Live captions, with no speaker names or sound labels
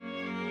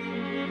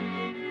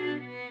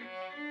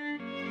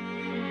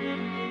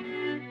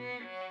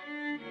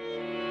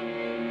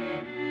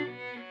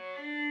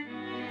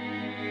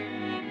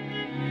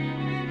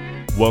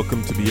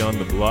Welcome to Beyond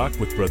the Block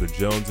with Brother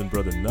Jones and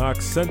Brother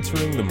Knox,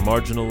 centering the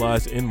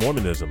marginalized in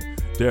Mormonism.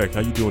 Derek,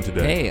 how you doing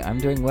today? Hey, I'm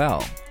doing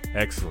well.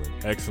 Excellent.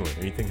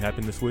 Anything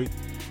happened this week?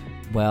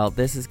 Well,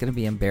 this is going to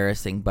be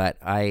embarrassing, but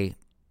I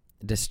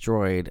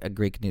destroyed a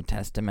Greek New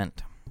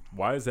Testament.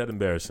 Why is that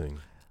embarrassing?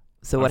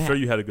 So I'm sure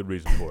you had a good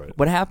reason for it.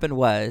 What happened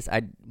was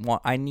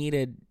I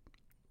needed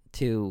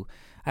to.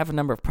 I have a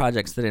number of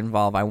projects that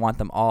involve. I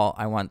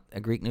want a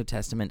Greek New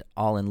Testament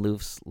all in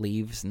loose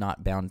leaves,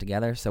 not bound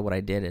together. So what I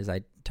did is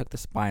I took the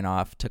spine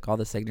off, took all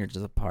the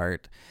signatures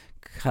apart,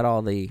 cut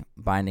all the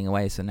binding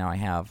away. So now I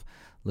have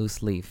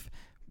loose leaf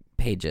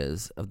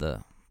pages of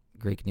the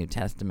Greek New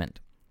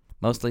Testament,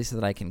 mostly so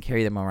that I can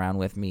carry them around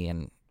with me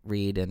and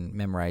read and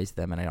memorize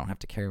them, and I don't have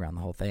to carry around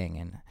the whole thing.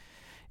 And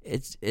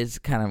it's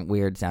kind of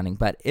weird sounding,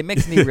 but it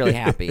makes me really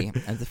happy.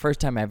 It's the first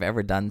time I've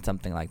ever done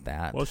something like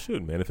that. Well,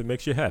 shoot, man, if it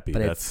makes you happy,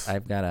 but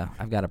I've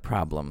got a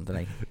problem that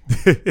I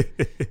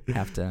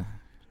have to.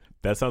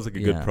 That sounds like a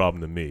good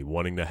problem to me,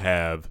 wanting to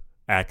have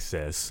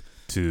access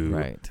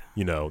to,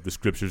 the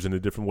scriptures in a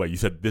different way. You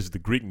said this is the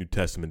Greek New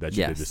Testament that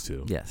you did this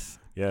to. Yes.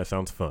 Yeah,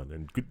 sounds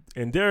fun.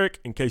 And Derek,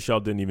 in case y'all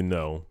didn't even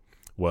know,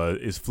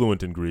 is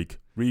fluent in Greek,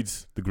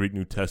 reads the Greek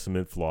New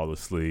Testament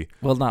flawlessly.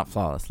 Well, not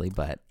flawlessly,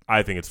 but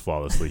I think it's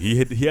flawlessly.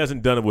 He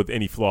hasn't done it with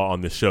any flaw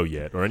on this show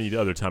yet, or any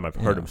other time I've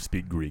heard him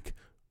speak Greek,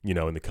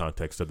 in the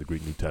context of the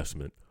Greek New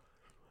Testament.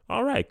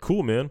 All right,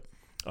 cool, man.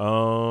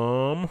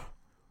 Well,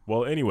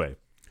 anyway,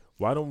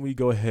 why don't we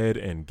go ahead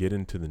and get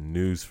into the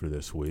news for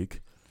this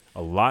week?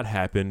 A lot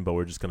happened, but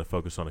we're just going to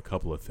focus on a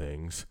couple of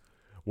things.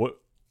 What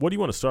do you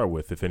want to start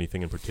with, if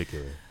anything in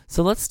particular?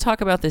 So let's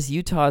talk about this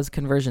Utah's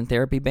conversion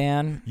therapy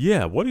ban.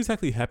 Yeah, what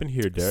exactly happened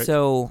here, Derek?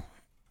 So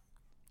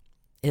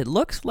it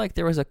looks like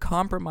there was a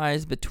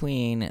compromise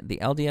between the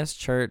LDS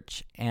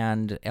Church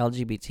and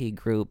LGBT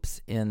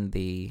groups in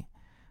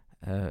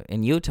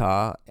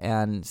Utah,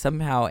 and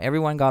somehow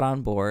everyone got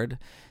on board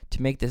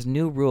to make this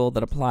new rule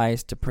that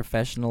applies to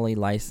professionally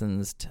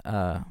licensed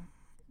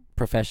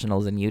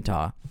professionals in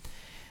Utah.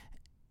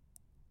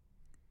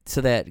 So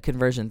that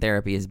conversion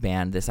therapy is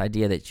banned, this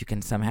idea that you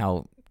can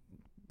somehow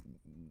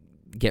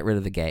get rid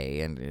of the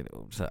gay, and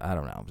so I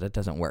don't know, that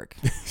doesn't work.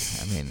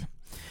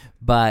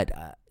 But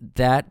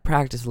that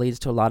practice leads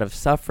to a lot of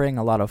suffering,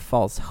 a lot of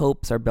false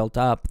hopes are built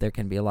up, there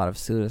can be a lot of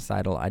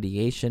suicidal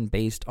ideation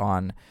based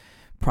on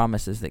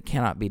promises that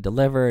cannot be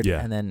delivered,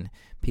 and then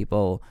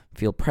people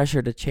feel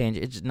pressure to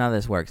change. None of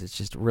this works, it's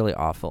just really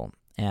awful.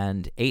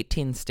 And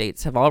 18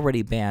 states have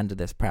already banned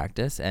this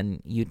practice,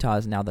 and Utah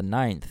is now the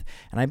 9th.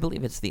 And I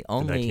believe it's the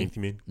only... The 19th,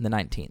 you mean? The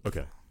 19th.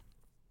 Okay.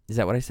 Is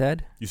that what I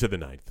said? You said the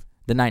 9th.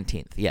 The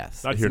 19th,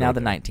 yes. Not it's here now nor the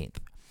there.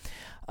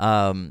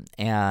 19th.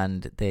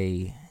 And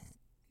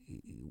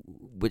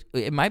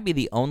it might be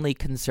the only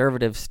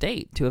conservative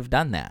state to have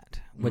done that,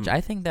 which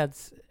I think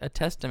that's a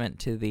testament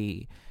to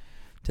the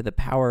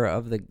power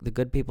of the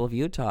good people of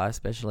Utah,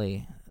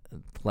 especially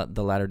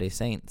the Latter-day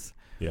Saints.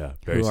 Yeah,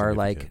 very who are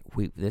significant.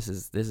 like, this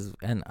is,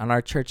 and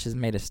our church has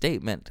made a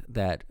statement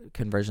that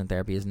conversion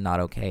therapy is not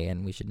okay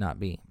and we should not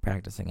be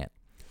practicing it.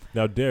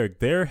 Now, Derek,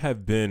 there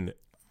have been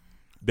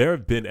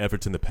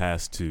efforts in the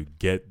past to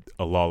get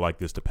a law like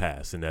this to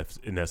pass, in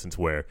essence,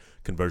 where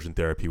conversion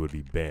therapy would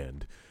be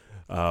banned.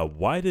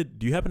 Do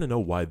you happen to know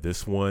why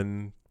this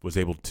one was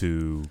able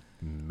to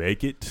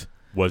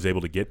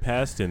get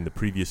passed, and the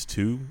previous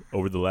two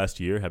over the last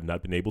year have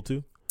not been able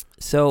to?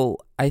 So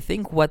I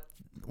think what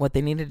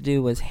they needed to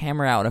do was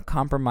hammer out a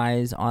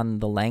compromise on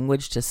the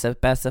language to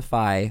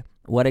specify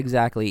what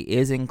exactly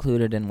is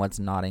included and what's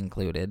not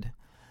included.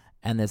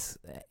 And this,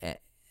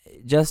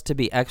 just to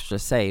be extra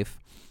safe.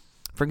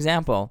 For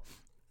example,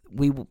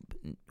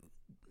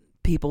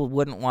 people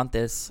wouldn't want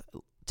this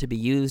to be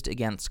used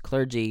against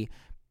clergy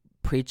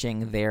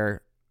preaching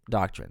their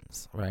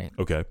doctrines, right?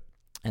 Okay.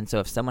 And so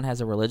if someone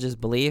has a religious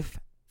belief,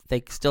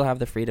 they still have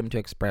the freedom to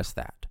express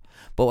that.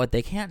 But what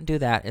they can't do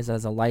that is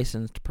as a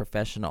licensed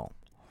professional,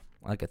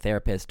 like a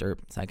therapist or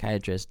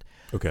psychiatrist,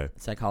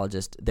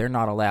 psychologist. They're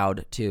not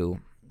allowed to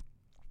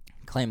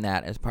claim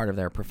that as part of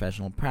their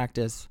professional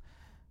practice.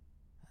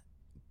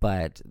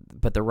 But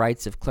the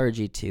rights of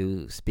clergy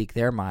to speak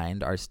their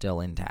mind are still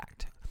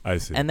intact. I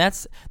see. And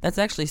that's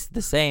actually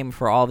the same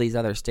for all these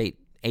other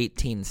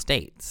 18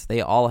 states. They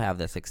all have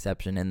this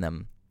exception in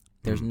them.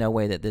 There's no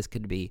way that this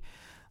could be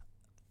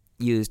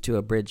used to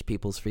abridge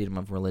people's freedom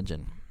of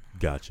religion.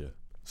 Gotcha.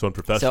 So in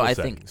professional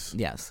settings.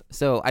 Yes.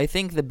 So I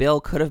think the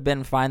bill could have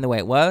been fine the way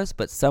it was,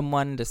 but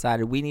someone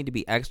decided we need to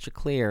be extra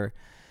clear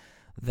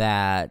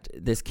that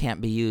this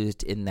can't be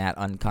used in that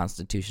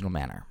unconstitutional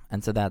manner.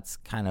 And so that's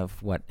kind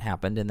of what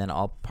happened. And then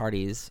all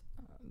parties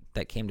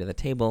that came to the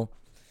table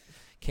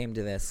came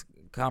to this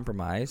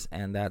compromise,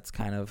 and that's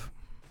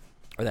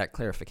or that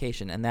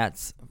clarification. And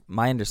that's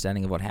my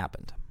understanding of what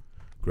happened.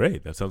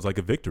 Great. That sounds like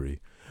a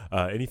victory.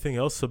 Anything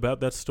else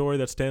about that story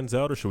that stands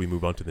out, or should we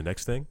move on to the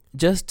next thing?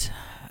 Just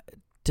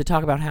to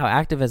talk about how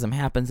activism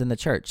happens in the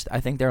church.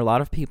 I think there are a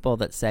lot of people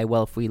that say,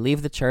 well, if we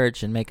leave the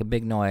church and make a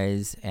big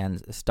noise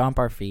and stomp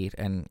our feet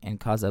and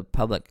cause a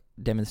public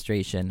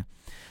demonstration,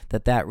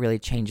 that really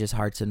changes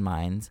hearts and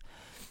minds.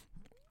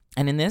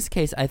 And in this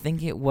case, I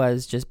think it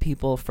was just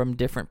people from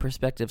different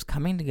perspectives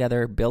coming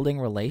together, building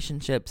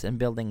relationships and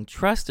building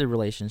trusted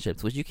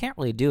relationships, which you can't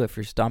really do if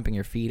you're stomping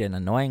your feet and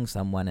annoying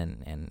someone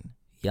and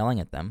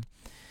yelling at them.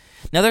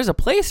 Now, there's a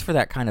place for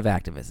that kind of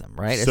activism,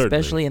 right? Certainly.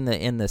 Especially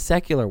in the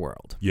secular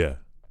world. Yeah.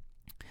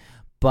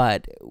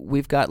 But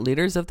we've got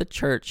leaders of the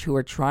church who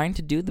are trying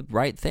to do the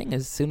right thing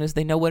as soon as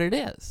they know what it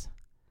is.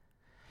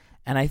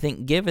 And I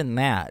think given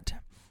that,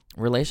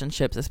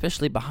 relationships,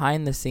 especially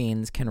behind the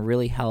scenes, can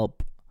really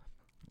help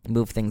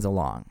move things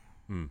along.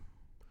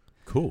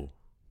 Cool.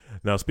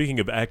 Now, speaking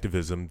of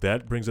activism,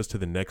 that brings us to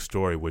the next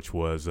story, which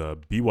was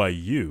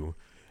BYU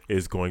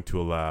is going to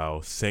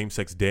allow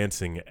same-sex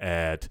dancing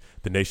at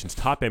the nation's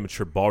top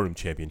amateur ballroom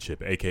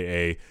championship,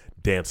 a.k.a.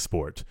 dance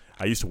sport.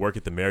 I used to work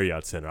at the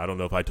Marriott Center. I don't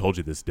know if I told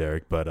you this,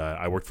 Derek, but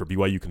I worked for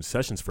BYU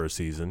Concessions for a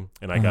season,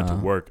 and I got to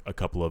work a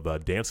couple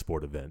of dance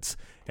sport events.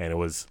 And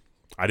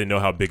I didn't know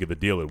how big of a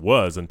deal it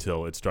was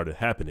until it started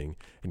happening,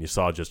 and you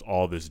saw just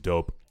all this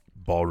dope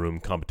ballroom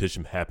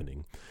competition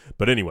happening.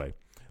 But anyway,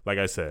 like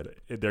I said,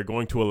 they're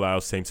going to allow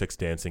same-sex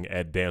dancing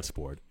at dance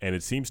sport, and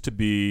it seems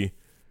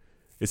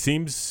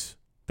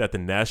that the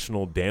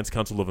National Dance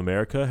Council of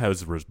America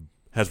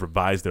has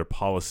revised their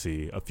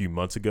policy a few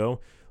months ago,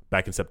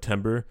 back in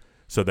September,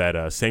 so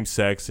that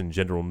same-sex and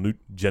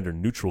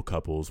gender-neutral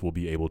couples will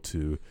be able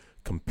to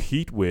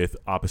compete with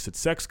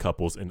opposite-sex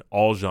couples in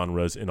all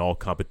genres, in all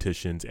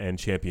competitions and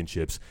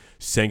championships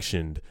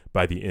sanctioned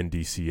by the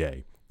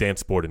NDCA, dance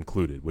sport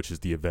included, which is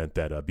the event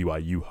that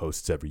BYU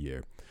hosts every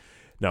year.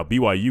 Now,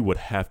 BYU would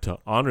have to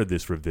honor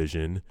this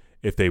revision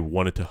if they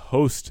wanted to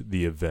host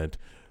the event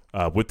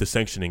with the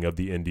sanctioning of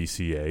the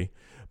NDCA,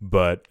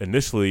 but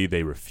initially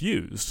they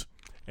refused.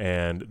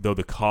 And though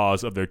the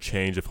cause of their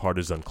change of heart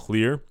is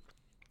unclear,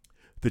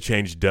 the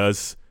change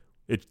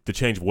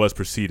was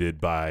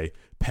preceded by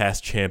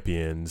past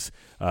champions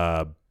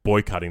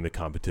boycotting the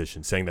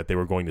competition, saying that they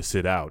were going to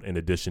sit out, in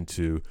addition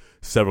to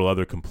several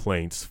other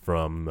complaints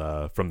from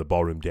the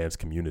ballroom dance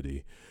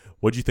community.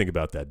 What do you think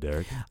about that,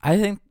 Derek? I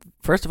think,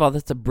 first of all,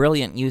 that's a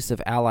brilliant use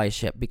of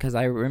allyship, because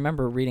I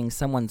remember reading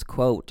someone's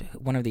quote,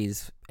 one of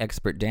these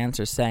expert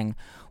dancers saying,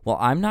 well,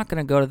 I'm not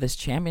going to go to this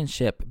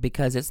championship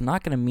because it's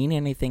not going to mean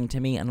anything to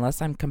me unless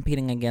I'm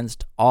competing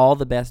against all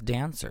the best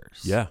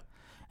dancers. Yeah.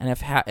 And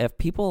if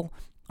people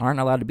aren't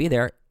allowed to be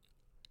there,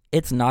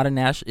 it's not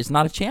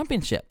a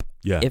championship.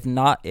 Yeah.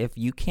 If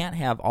you can't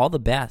have all the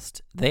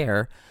best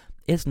there,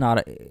 it's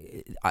not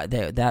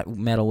that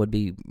medal would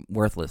be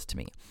worthless to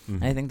me. Mm-hmm.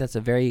 And I think that's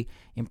a very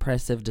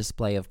impressive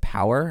display of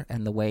power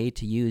and the way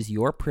to use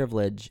your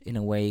privilege in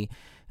a way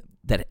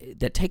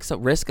that takes a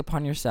risk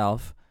upon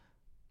yourself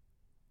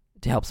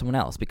to help someone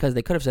else. Because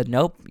they could have said,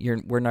 nope,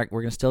 we're going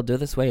to still do it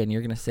this way, and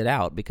you're going to sit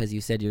out because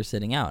you said you're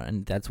sitting out,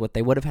 and that's what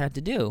they would have had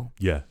to do.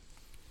 Yeah.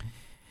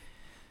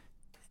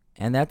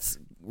 And that's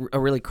a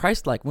really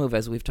Christ-like move,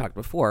 as we've talked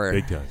before.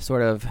 Big time.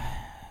 Sort of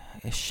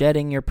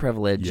shedding your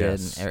privilege,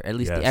 yes. or at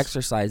least the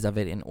exercise of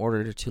it, in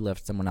order to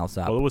lift someone else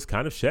up. Well, it was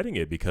kind of shedding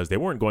it because they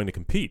weren't going to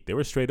compete. They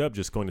were straight up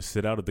just going to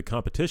sit out of the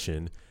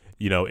competition,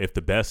 if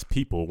the best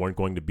people weren't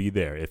going to be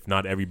there, if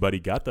not everybody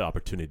got the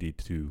opportunity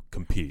to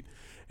compete.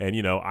 And,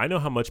 I know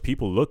how much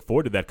people look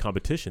forward to that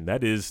competition.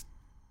 That is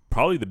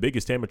probably the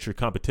biggest amateur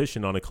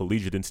competition on a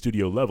collegiate and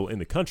studio level in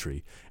the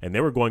country. And they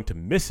were going to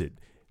miss it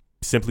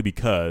simply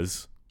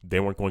because they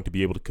weren't going to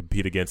be able to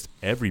compete against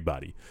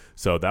everybody.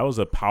 So that was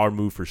a power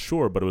move for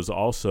sure, but it was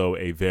also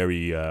a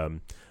very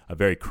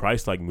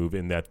Christ-like move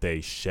in that they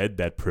shed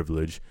that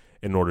privilege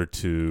in order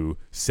to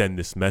send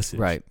this message.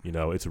 Right.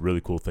 It's a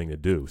really cool thing to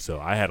do. So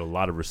I had a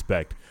lot of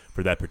respect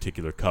for that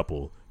particular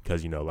couple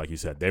because, like you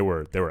said, they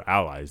were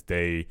allies.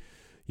 They,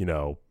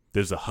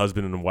 there's a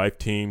husband and wife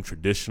team,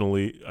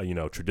 traditionally,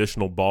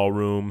 traditional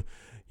ballroom,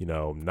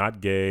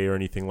 not gay or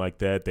anything like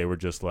that. They were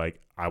just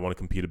like, I want to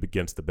compete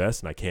against the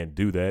best, and I can't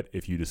do that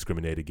if you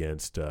discriminate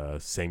against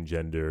same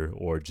gender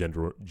or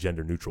gender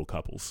neutral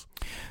couples.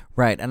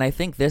 Right, and I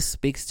think this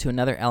speaks to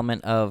another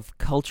element of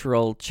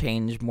cultural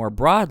change more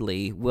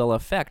broadly will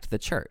affect the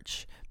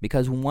church,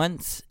 because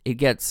once it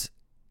gets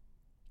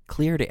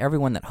clear to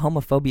everyone that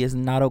homophobia is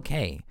not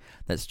okay,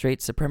 that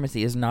straight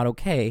supremacy is not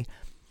okay,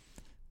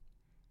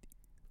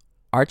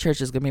 our church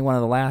is going to be one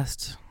of the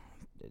last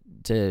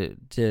to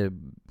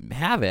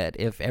have it.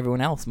 If everyone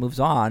else moves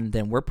on,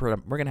 then we're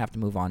going to have to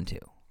move on too.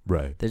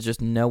 Right. There's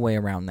just no way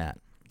around that.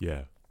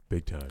 Yeah,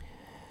 big time.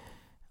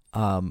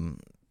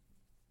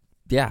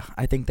 Yeah,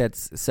 I think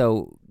that's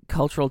so.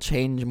 Cultural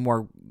change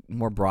more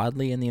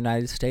broadly in the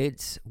United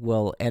States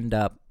will end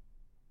up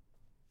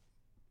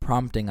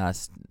prompting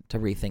us to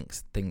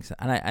rethink things,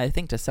 and I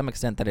think to some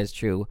extent that is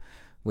true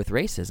with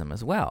racism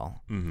as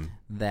well. Mm-hmm.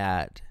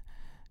 That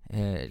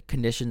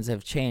conditions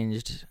have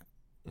changed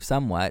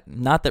somewhat.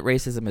 Not that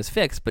racism is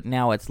fixed, but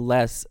now it's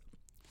less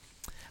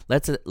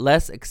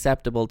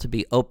acceptable to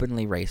be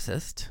openly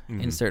racist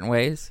in certain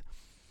ways.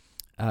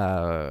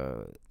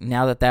 Now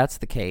that that's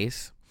the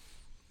case,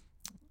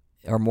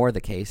 or more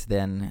the case,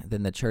 then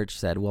the church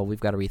said, well, we've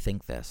got to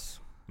rethink this.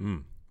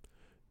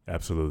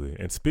 Absolutely.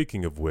 And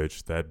speaking of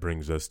which, that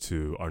brings us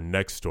to our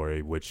next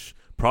story, which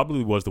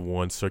probably was the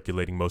one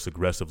circulating most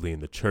aggressively in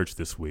the church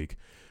this week,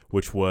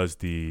 which was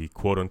the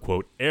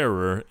quote-unquote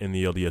error in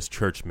the LDS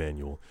Church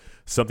Manual.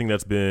 Something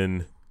that's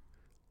been...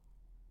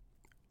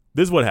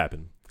 This is what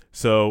happened.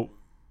 So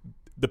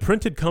the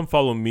printed Come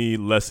Follow Me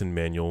lesson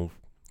manual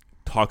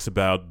talks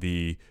about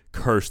the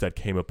curse that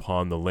came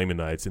upon the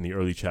Lamanites in the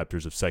early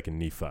chapters of 2nd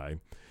Nephi.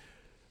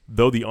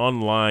 Though the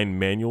online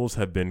manuals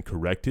have been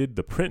corrected,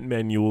 the print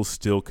manuals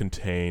still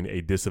contain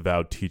a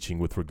disavowed teaching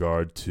with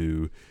regard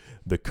to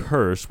the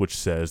curse, which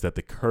says that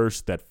the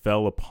curse that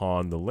fell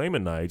upon the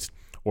Lamanites,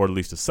 or at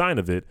least a sign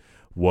of it,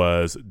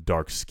 was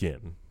dark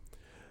skin.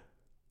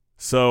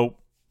 So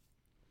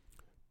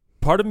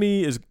part of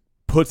me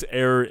puts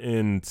error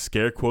in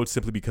scare quotes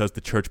simply because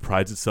the church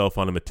prides itself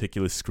on a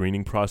meticulous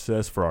screening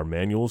process for our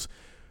manuals.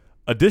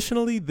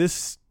 Additionally,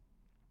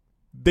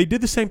 they did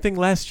the same thing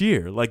last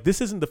year. Like,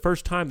 this isn't the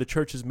first time the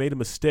church has made a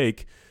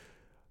mistake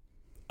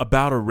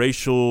about a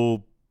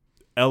racial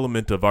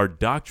element of our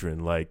doctrine.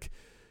 Like,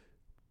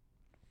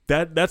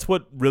 that's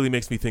what really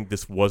makes me think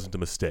this wasn't a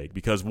mistake,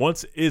 because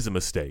once is a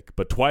mistake,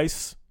 but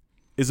twice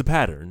is a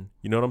pattern.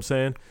 You know what I'm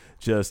saying?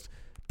 Just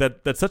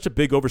that such a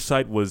big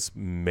oversight was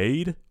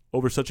made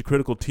over such a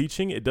critical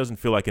teaching, it doesn't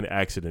feel like an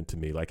accident to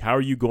me. Like, how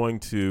are you going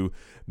to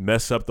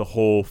mess up the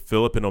whole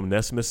Philip and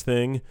Onesimus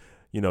thing,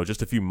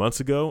 just a few months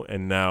ago,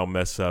 and now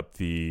mess up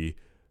the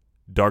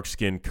dark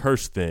skin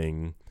curse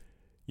thing,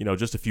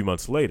 just a few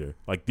months later?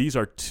 Like, these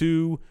are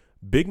two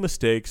big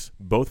mistakes,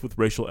 both with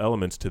racial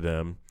elements to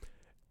them,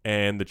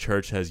 and the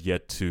church has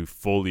yet to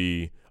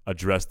fully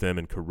address them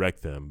and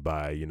correct them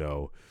by,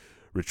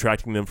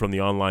 retracting them from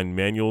the online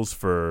manuals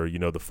for,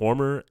 the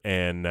former,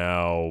 and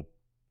now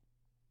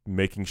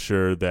making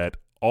sure that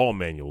all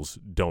manuals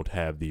don't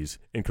have these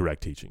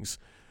incorrect teachings.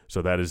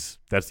 So that's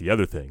the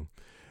other thing.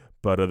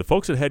 But the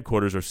folks at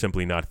headquarters are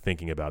simply not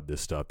thinking about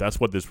this stuff. That's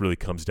what this really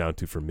comes down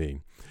to for me.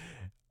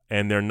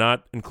 And they're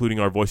not including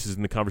our voices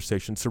in the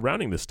conversation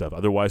surrounding this stuff.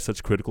 Otherwise,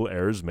 such critical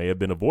errors may have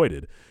been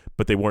avoided,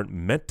 but they weren't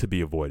meant to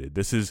be avoided.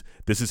 This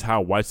is how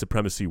white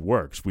supremacy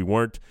works. We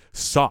weren't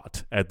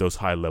sought at those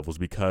high levels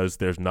because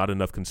there's not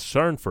enough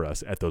concern for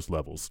us at those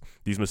levels.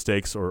 These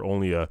mistakes are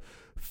only a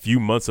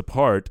few months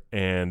apart,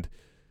 and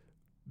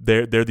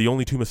they're the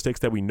only two mistakes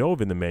that we know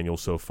of in the manual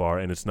so far,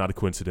 and it's not a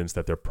coincidence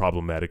that they're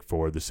problematic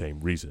for the same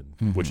reason,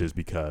 which is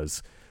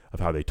because of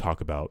how they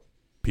talk about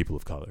people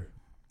of color.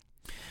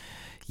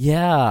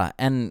 Yeah,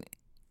 and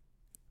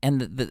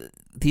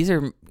these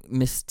are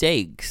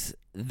mistakes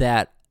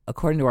that,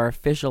 according to our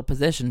official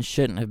position,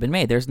 shouldn't have been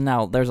made. There's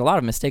a lot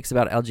of mistakes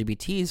about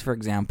LGBTs, for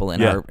example,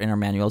 in our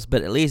manuals,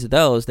 but at least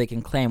those they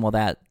can claim, well,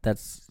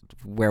 that's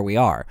where we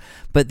are.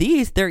 But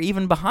they're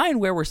even behind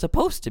where we're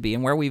supposed to be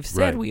and where we've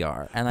said we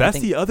are. And that's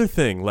the other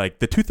thing. Like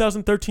the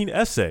 2013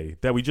 essay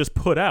that we just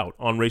put out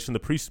on race in the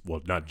priest.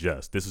 Well, not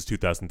just. This is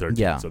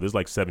 2013, so this is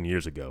like 7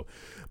 years ago.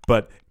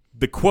 But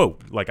the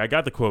quote, like I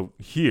got the quote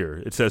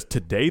here. It says,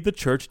 "Today the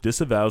church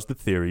disavows the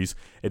theories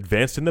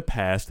advanced in the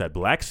past that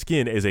black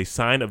skin is a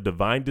sign of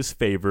divine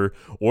disfavor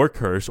or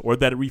curse, or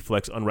that it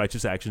reflects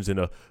unrighteous actions in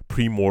a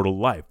premortal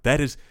life." That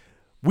is,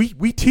 we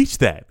teach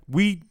that.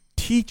 We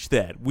teach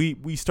that.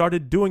 We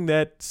started doing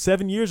that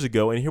 7 years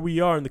ago, and here we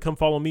are in the Come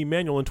Follow Me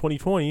manual in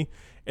 2020,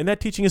 and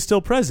that teaching is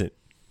still present.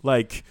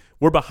 Like,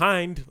 we're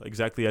behind,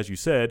 exactly as you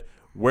said,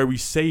 where we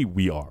say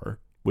we are,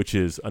 which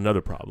is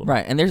another problem.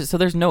 Right, and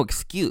there's no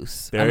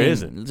excuse. There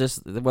isn't.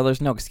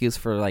 There's no excuse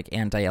for like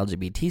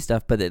anti-LGBT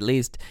stuff, but at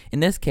least in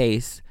this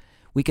case,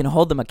 we can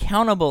hold them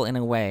accountable in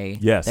a way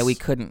that we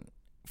couldn't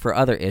for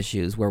other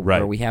issues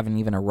where we haven't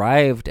even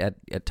arrived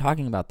at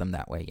talking about them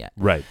that way yet.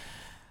 Right.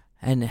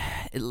 And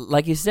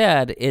like you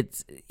said,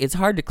 it's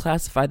hard to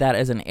classify that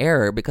as an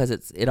error because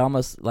it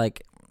almost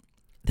like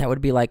that would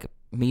be like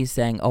me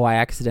saying, "Oh, I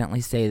accidentally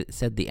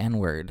said the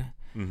N-word."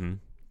 Mm-hmm.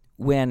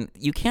 When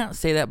you can't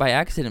say that by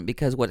accident,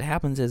 because what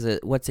happens is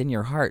what's in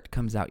your heart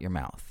comes out your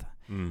mouth.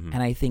 Mm-hmm.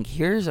 And I think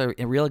here's a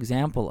real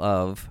example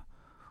of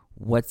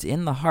what's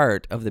in the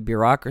heart of the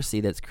bureaucracy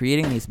that's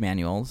creating these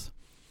manuals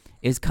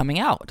is coming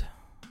out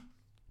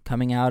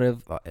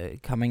the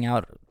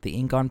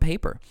ink on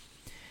paper.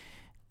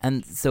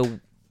 And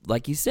so,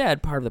 like you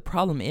said, part of the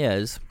problem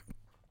is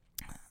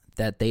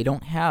that they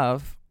don't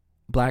have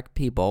black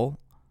people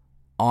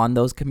on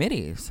those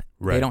committees.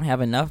 Right. They don't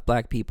have enough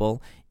black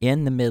people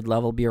in the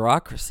mid-level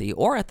bureaucracy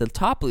or at the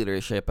top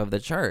leadership of the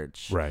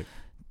church. Right.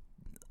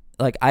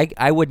 Like,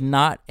 I would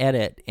not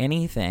edit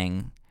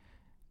anything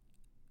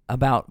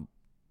about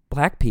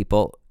black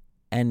people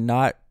and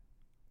not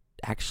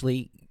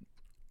actually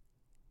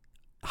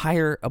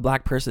hire a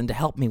black person to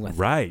help me with it.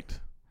 Right.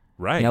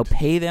 Right.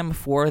 Pay them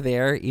for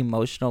their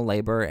emotional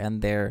labor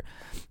and their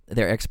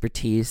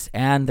expertise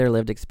and their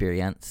lived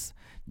experience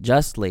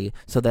justly,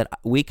 so that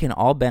we can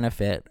all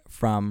benefit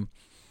from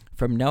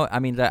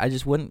I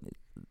just wouldn't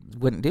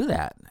do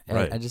that.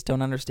 Right. I just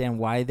don't understand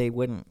why they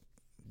wouldn't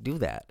do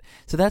that.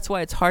 So that's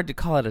why it's hard to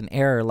call it an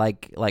error,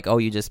 like oh,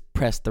 you just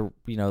pressed the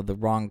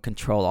wrong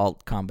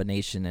Control-Alt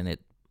combination and it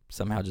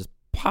somehow just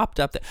popped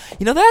up there.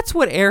 That's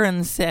what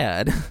Aaron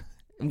said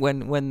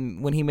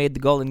when he made the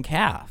golden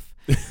calf.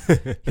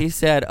 He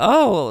said,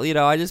 "Oh,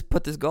 I just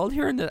put this gold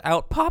here and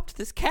out popped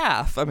this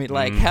calf." I mean,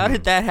 like, how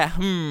did that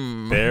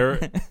happen?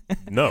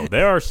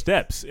 There are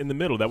steps in the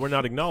middle that we're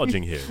not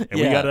acknowledging here,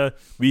 and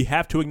we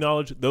have to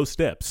acknowledge those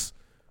steps.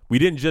 We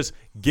didn't just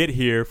get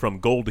here from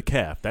gold to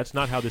calf. That's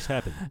not how this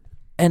happened.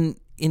 And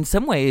in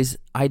some ways,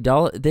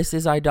 this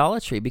is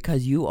idolatry,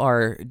 because you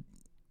are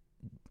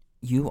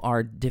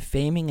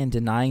defaming and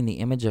denying the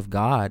image of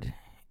God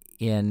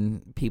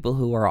in people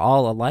who are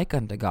all alike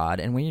unto God.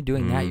 And when you're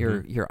doing that,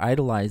 you're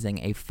idolizing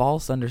a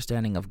false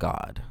understanding of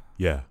God.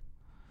 Yeah.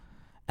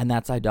 And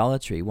that's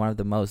idolatry, one of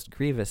the most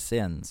grievous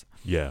sins.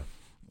 Yeah.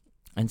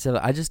 And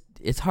so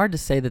it's hard to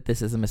say that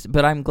this is a mistake,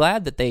 but I'm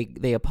glad that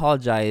they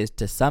apologized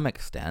to some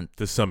extent.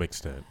 To some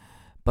extent.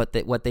 But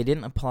what they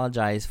didn't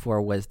apologize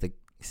for was the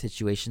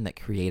situation that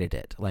created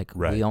it. Like,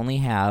 we only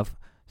have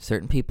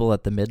certain people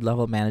at the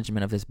mid-level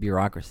management of this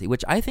bureaucracy,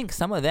 which I think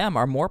some of them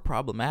are more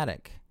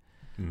problematic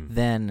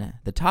than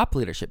the top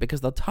leadership,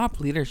 because the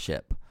top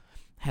leadership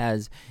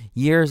has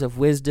years of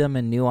wisdom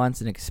and nuance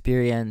and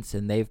experience,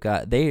 and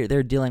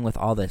they're dealing with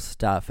all this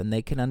stuff, and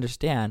they can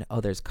understand,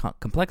 there's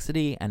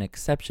complexity and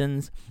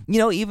exceptions.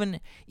 Even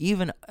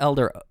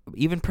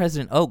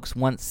President Oaks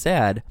once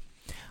said,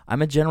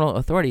 "I'm a general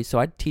authority, so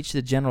I teach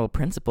the general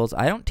principles.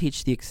 I don't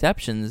teach the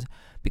exceptions,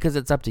 because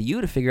it's up to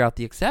you to figure out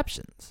the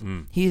exceptions."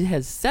 He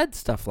has said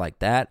stuff like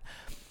that,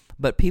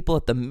 but people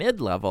at the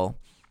mid-level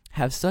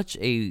have such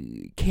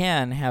a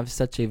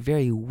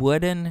very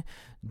wooden,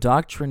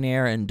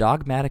 doctrinaire and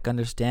dogmatic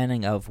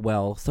understanding of,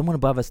 someone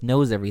above us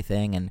knows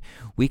everything, and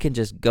we can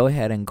just go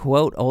ahead and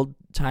quote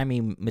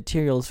old-timey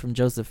materials from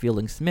Joseph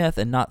Fielding Smith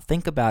and not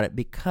think about it,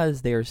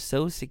 because they are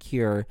so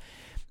secure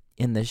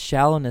in the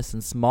shallowness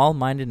and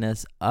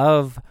small-mindedness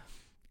of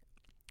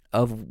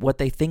what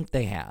they think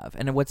they have.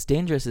 And what's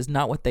dangerous is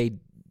not what they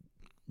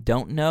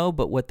don't know,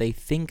 but what they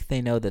think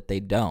they know that they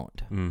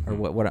don't. Or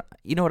what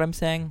you know what I'm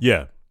saying?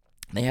 Yeah.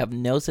 They have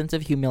no sense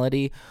of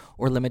humility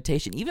or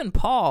limitation. Even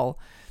Paul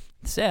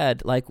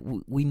said, like,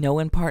 we know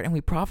in part and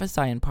we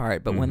prophesy in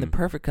part, but when the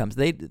perfect comes,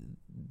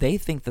 they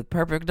think the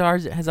perfect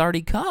has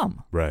already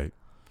come. Right.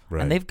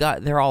 And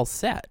they're all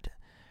set.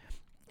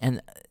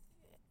 And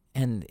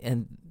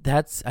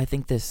that's, I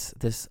think, this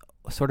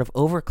sort of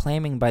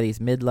overclaiming by these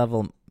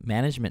mid-level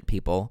management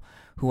people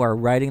who are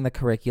writing the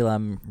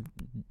curriculum.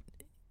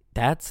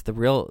 That's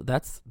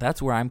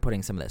where I'm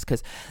putting some of this,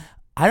 because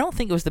I don't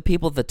think it was the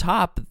people at the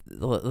top,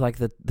 like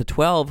the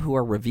 12 who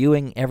are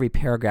reviewing every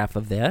paragraph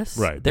of this.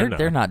 Right.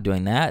 They're not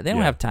doing that. They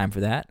don't have time for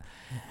that.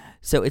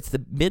 So it's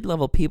the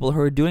mid-level people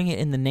who are doing it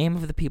in the name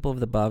of the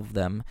people above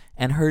them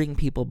and hurting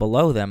people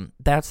below them.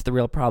 That's the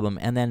real problem.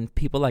 And then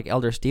people like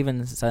Elder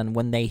Stevenson,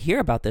 when they hear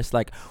about this,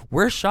 like,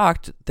 we're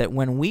shocked that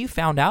when we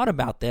found out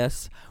about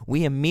this,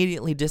 we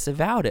immediately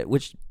disavowed it,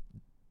 which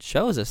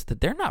shows us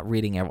that they're not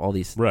reading all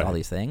these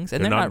things,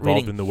 and they're not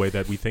involved in the way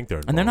that we think they're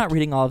involved. And they're not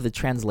reading all of the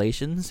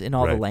translations in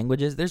all the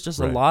languages. There's just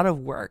a lot of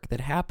work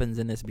that happens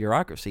in this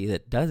bureaucracy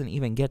that doesn't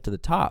even get to the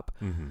top,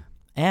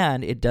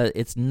 and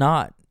it's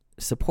not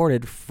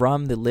supported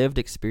from the lived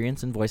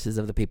experience and voices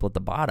of the people at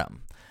the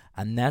bottom,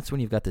 and that's when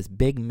you've got this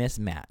big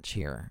mismatch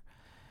here,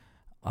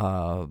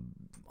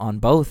 in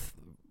both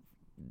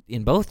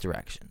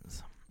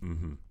directions.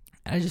 And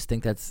I just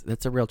think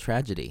that's a real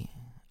tragedy.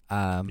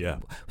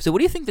 So what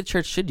do you think the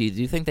church should do?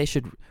 Do you think they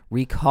should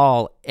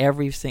recall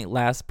every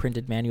last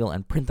printed manual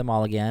and print them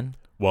all again?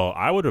 Well,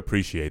 I would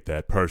appreciate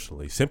that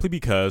personally, simply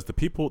because the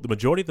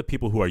majority of the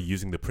people who are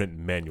using the print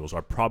manuals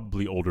are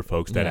probably older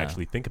folks that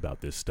actually think about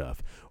this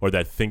stuff, or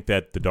that think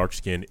that the dark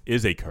skin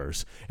is a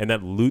curse, and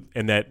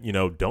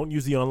that don't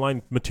use the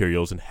online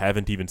materials and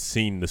haven't even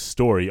seen the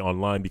story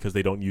online because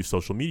they don't use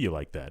social media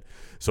like that.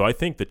 So I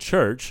think the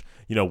church,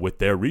 with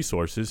their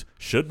resources,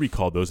 should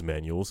recall those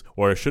manuals,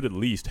 or should at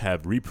least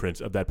have reprints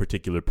of that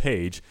particular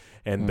page,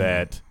 and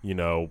that,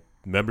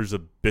 members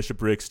of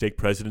bishoprics, stake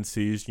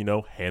presidencies,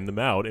 hand them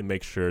out and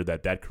make sure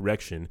that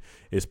correction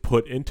is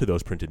put into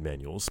those printed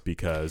manuals,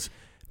 because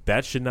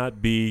that should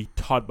not be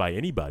taught by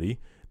anybody.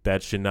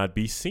 That should not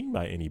be seen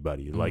by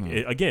anybody. Like,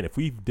 again, if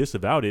we've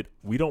disavowed it,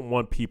 we don't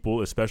want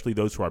people, especially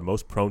those who are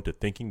most prone to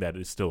thinking that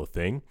it's still a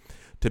thing,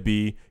 to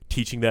be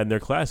teaching that in their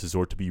classes,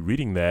 or to be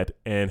reading that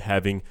and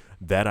having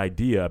that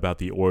idea about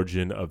the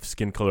origin of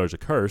skin color as a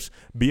curse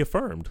be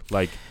affirmed.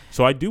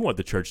 So I do want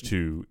the church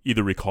to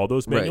either recall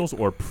those manuals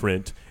or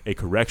print a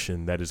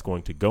correction that is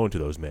going to go into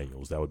those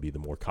manuals. That would be the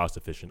more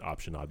cost-efficient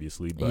option,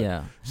 obviously,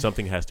 but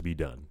something has to be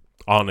done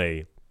on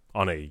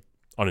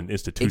an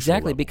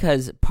institutional level.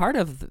 Because part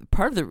of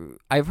the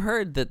I've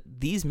heard that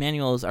these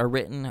manuals are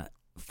written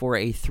for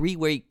a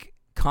 3-week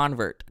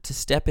convert to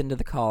step into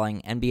the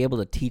calling and be able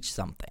to teach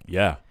something.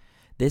 Yeah.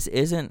 This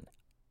isn't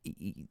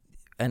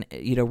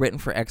written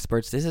for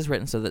experts. This is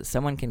written so that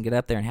someone can get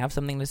up there and have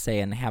something to say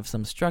and have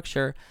some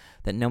structure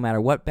that no matter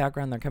what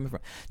background they're coming from.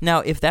 Now,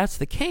 if that's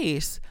the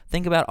case,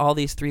 think about all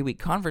these 3-week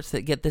converts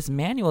that get this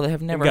manual that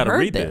have never heard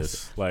read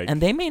this.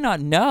 And they may not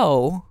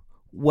know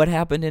what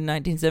happened in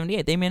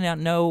 1978. They may not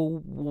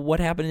know what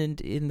happened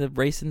in the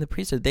race and the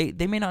priesthood.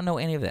 They may not know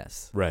any of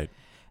this. Right.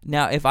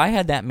 Now, if I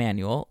had that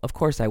manual, of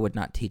course I would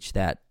not teach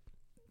that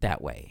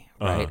way,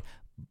 right?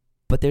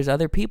 But there's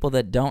other people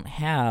that don't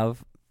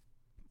have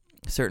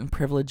certain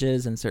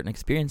privileges and certain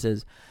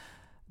experiences.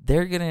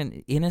 They're going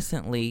to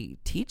innocently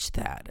teach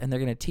that, and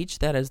they're going to teach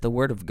that as the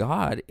word of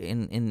God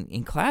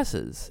in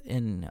classes.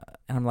 And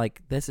I'm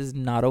like, this is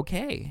not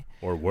okay.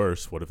 Or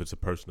worse, what if it's a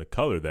person of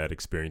color that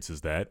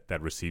experiences that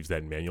receives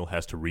that manual,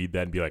 has to read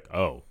that and be like,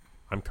 oh,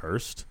 I'm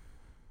cursed?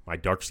 My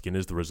dark skin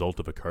is the result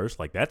of a curse?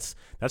 Like, that's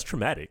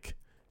traumatic,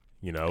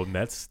 and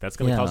that's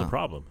going to cause a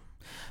problem.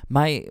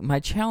 My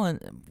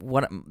challenge,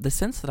 the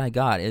sense that I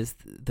got is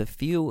the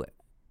few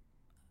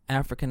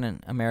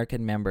African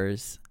American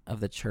members of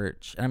the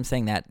church, and I'm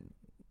saying that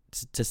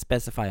to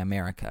specify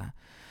America,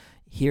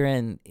 here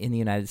in the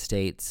United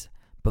States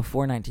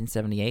before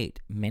 1978,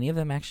 many of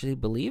them actually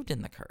believed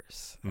in the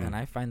curse, and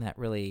I find that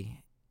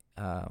really,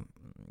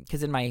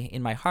 because in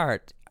my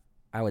heart,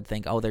 I would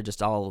think, oh, they're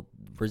just all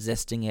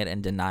resisting it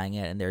and denying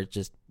it, and they're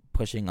just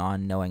pushing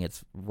on, knowing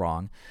it's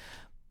wrong.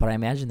 But I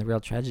imagine the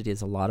real tragedy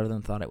is a lot of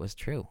them thought it was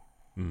true.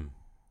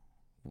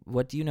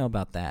 What do you know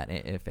about that,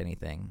 if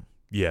anything?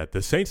 Yeah,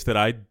 the saints that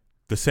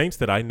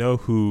I know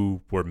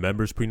who were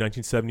members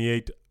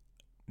pre-1978,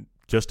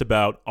 just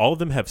about all of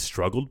them have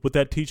struggled with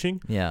that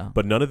teaching. Yeah.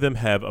 But none of them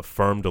have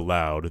affirmed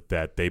aloud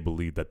that they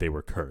believed that they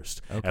were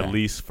cursed. Okay. At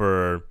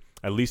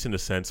least in a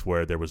sense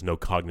where there was no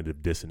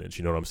cognitive dissonance.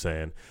 You know what I'm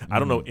saying? I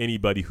don't know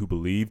anybody who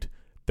believed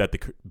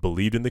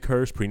in the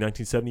curse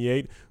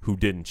pre-1978 who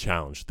didn't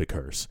challenge the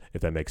curse,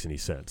 if that makes any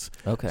sense.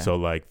 Okay. So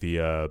like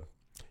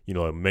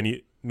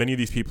many of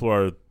these people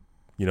are,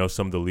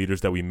 some of the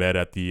leaders that we met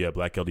at the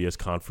Black LDS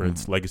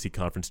conference, Legacy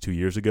Conference 2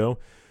 years ago.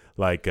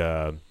 Like,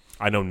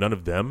 I know none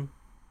of them,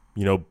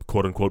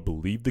 quote unquote,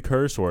 believed the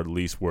curse, or at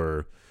least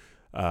were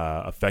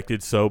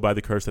affected so by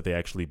the curse that they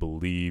actually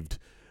believed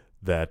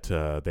that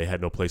they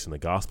had no place in the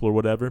gospel or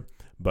whatever.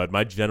 But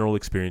my general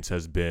experience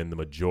has been the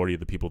majority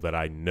of the people that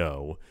I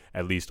know,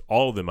 at least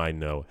all of them I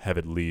know, have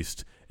at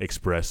least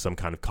expressed some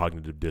kind of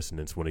cognitive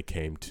dissonance when it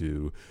came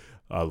to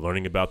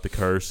learning about the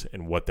curse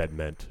and what that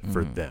meant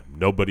for them.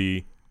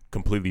 Nobody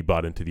completely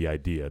bought into the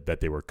idea that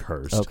they were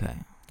cursed. Okay.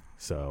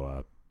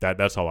 So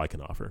that's all I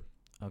can offer.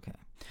 Okay.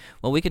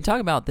 Well, we can talk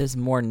about this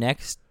more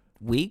next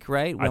week,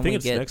 right? I think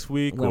it's next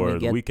week or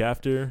the week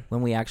after.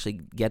 When we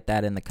actually get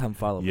that in the Come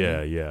Follow Me.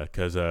 Yeah,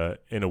 because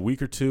in a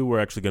week or two, we're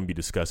actually going to be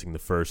discussing the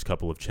first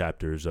couple of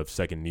chapters of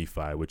 2nd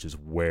Nephi, which is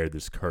where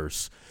this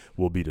curse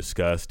will be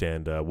discussed,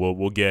 and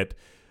we'll get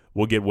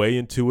way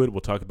into it.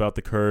 We'll talk about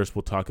the curse.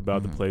 We'll talk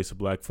about the place of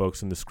black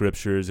folks in the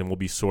scriptures, and we'll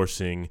be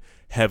sourcing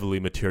heavily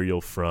material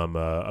from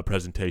a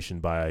presentation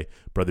by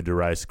Brother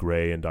Darius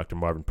Gray and Dr.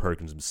 Marvin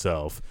Perkins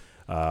himself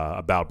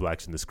about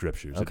blacks in the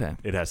scriptures. Okay.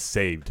 It has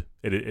saved.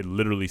 It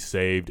literally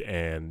saved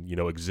and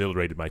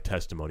exhilarated my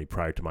testimony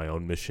prior to my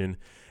own mission,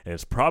 and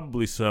it's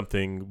probably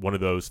one of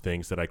those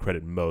things that I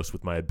credit most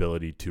with my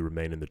ability to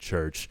remain in the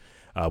church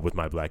with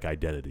my black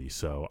identity.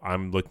 So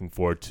I'm looking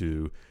forward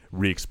to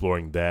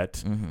re-exploring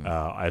that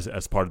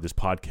as part of this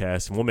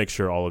podcast, and we'll make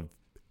sure all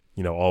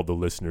the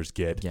listeners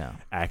get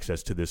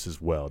access to this as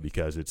well,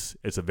 because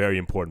it's a very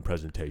important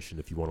presentation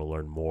if you want to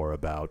learn more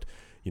about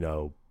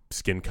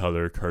skin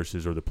color,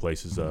 curses, or the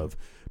places of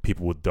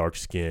people with dark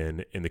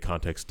skin in the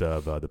context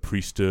of the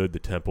priesthood, the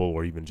temple,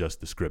 or even just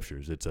the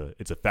scriptures. It's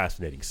a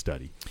fascinating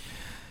study.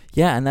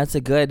 Yeah, and that's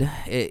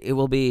it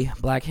will be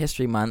Black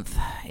History Month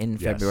in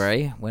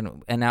February.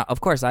 And now, of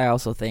course, I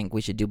also think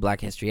we should do Black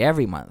History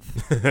every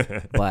month.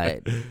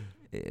 but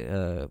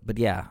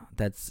yeah,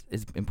 it's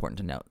important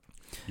to note.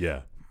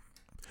 Yeah.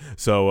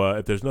 So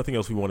if there's nothing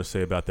else we want to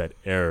say about that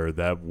error,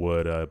 that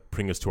would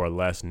bring us to our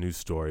last news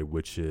story,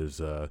 which is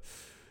the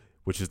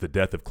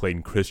death of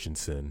Clayton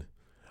Christensen.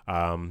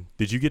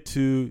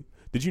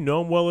 Did you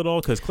know him well at all?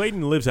 Because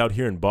Clayton lives out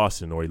here in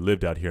Boston, or he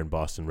lived out here in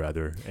Boston,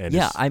 rather. And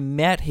I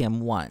met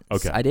him once.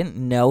 Okay. I didn't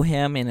know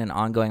him in an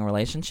ongoing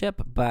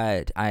relationship,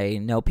 but I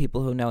know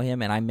people who know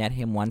him, and I met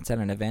him once at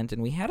an event,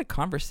 and we had a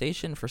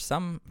conversation for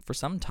some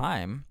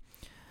time.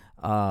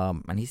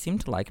 And he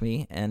seemed to like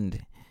me,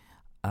 and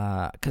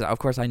because of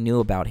course I knew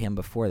about him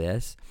before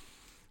this.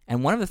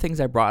 And one of the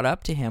things I brought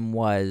up to him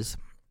was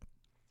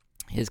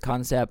his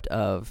concept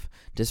of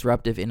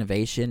disruptive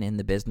innovation in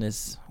the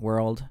business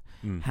world,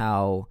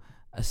 how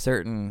a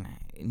certain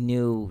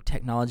new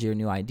technology or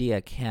new idea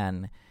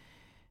can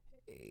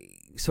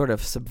sort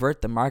of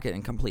subvert the market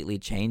and completely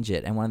change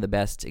it. And one of the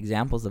best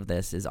examples of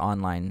this is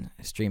online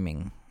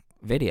streaming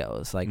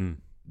videos. Like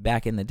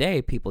back in the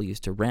day, people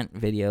used to rent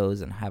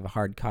videos and have a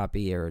hard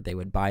copy, or they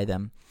would buy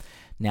them.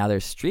 Now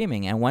there's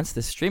streaming, and once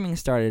the streaming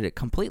started, it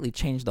completely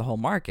changed the whole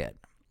market.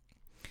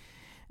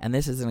 And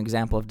this is an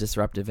example of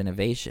disruptive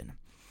innovation.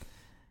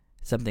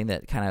 Something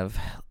that kind of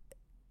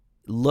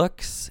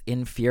looks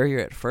inferior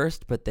at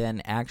first, but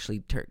then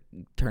actually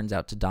turns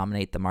out to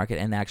dominate the market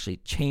and actually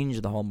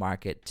change the whole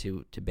market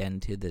to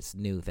bend to this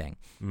new thing.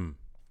 And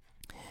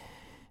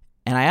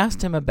I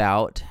asked him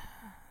about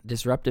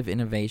disruptive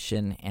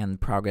innovation and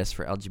progress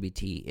for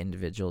LGBT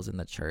individuals in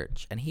the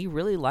church. And he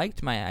really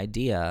liked my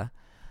idea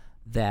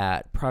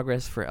that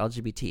progress for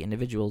LGBT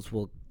individuals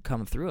will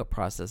come through a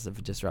process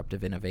of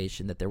disruptive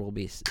innovation, that there will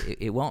be,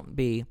 it won't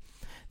be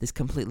this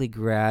completely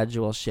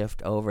gradual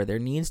shift over. There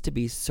needs to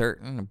be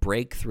certain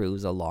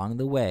breakthroughs along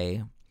the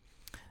way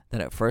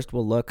that at first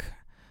will look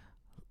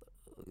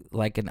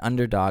like an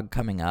underdog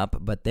coming up,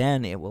 but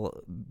then it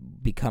will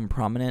become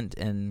prominent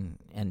and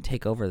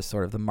take over the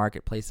sort of the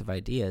marketplace of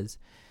ideas.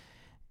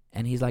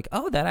 And he's like,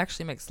 oh, that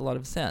actually makes a lot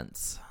of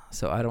sense.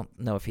 So I don't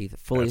know if he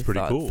fully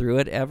thought through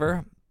it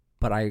ever,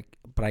 but I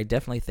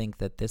definitely think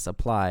that this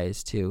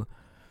applies to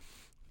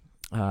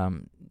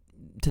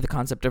the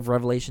concept of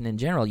revelation in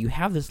general. You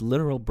have this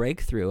literal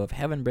breakthrough of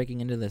heaven breaking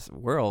into this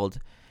world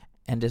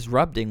and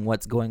disrupting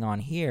what's going on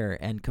here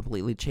and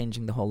completely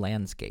changing the whole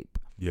landscape.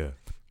 Yeah.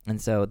 And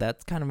so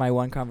that's kind of my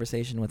one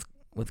conversation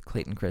with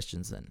Clayton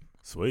Christensen.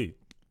 Sweet.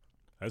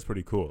 That's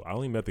pretty cool. I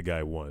only met the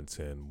guy once,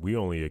 and we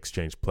only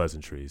exchanged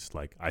pleasantries.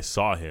 Like, I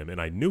saw him, and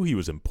I knew he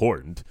was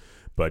important,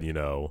 but, you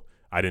know,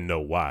 I didn't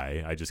know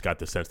why. I just got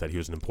the sense that he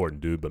was an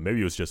important dude, but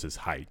maybe it was just his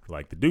height.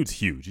 Like, the dude's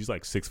huge. He's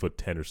like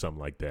 6'10" or something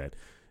like that.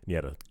 And he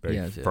had a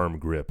very firm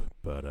grip.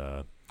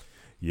 But,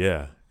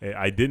 yeah,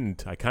 I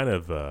guess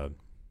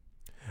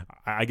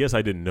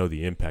I didn't know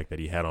the impact that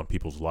he had on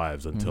people's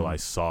lives until I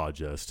saw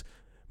just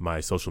my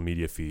social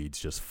media feeds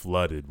just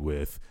flooded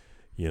with,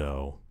 you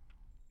know,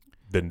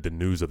 the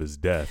news of his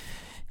death.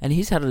 And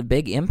he's had a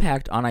big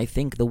impact on, I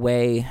think, the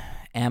way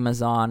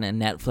Amazon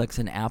and Netflix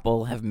and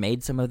Apple have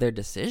made some of their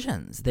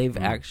decisions. They've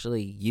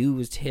actually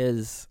used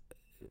his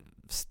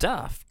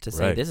stuff to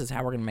say, this is how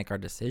we're going to make our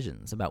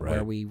decisions about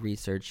where we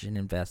research and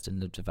invest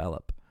and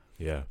develop.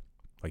 Yeah.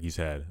 Like, he's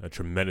had a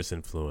tremendous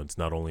influence,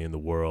 not only in the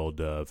world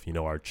of, you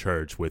know, our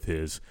church with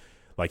his,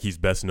 like, he's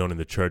best known in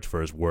the church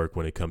for his work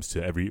when it comes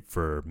to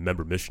for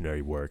member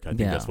missionary work. I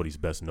think that's what he's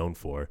best known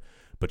for.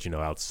 But, you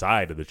know,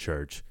 outside of the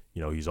church,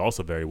 you know, he's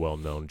also very well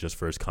known just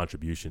for his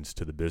contributions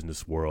to the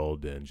business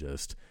world and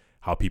just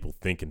how people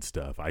think and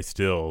stuff. I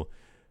still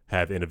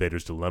have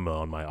Innovator's Dilemma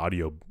on my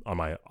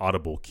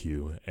Audible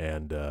queue,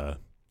 and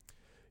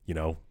you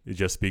know, it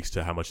just speaks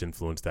to how much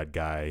influence that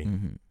guy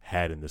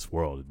had in this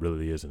world. It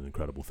really is an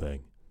incredible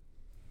thing.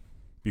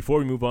 Before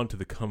we move on to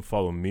the Come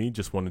Follow Me,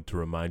 just wanted to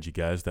remind you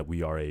guys that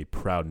we are a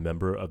proud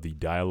member of the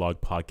Dialogue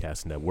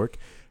Podcast Network,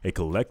 a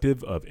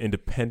collective of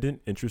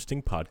independent,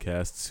 interesting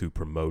podcasts who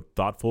promote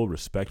thoughtful,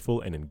 respectful,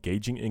 and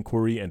engaging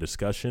inquiry and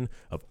discussion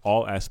of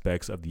all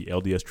aspects of the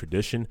LDS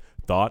tradition,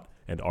 thought,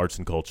 and arts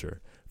and culture.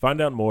 Find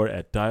out more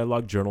at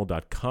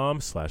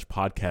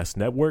dialoguejournal.com/podcast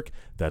network.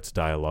 That's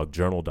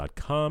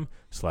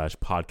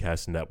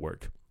dialoguejournal.com/podcast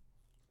network.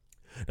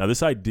 Now,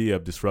 this idea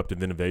of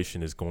disruptive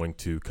innovation is going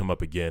to come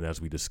up again as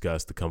we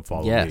discuss the Come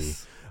Follow Me,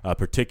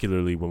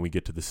 particularly when we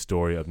get to the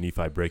story of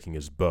Nephi breaking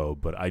his bow.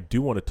 But I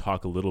do want to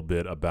talk a little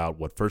bit about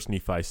what 1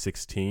 Nephi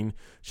 16,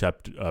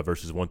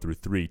 verses 1 through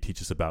 3,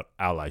 teaches about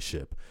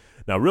allyship.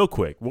 Now, real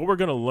quick, what we're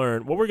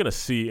going to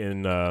see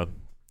in 1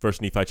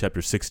 Nephi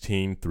chapter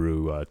 16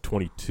 through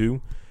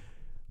 22,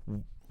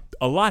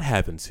 a lot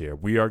happens here.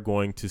 We are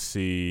going to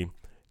see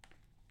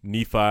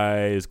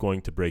Nephi is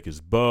going to break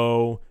his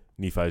bow.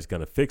 Nephi is going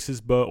to fix his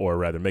bow, or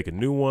rather make a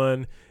new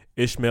one.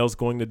 Ishmael's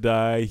going to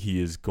die.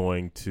 He is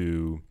going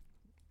to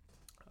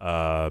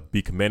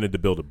be commanded to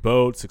build a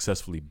boat,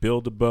 successfully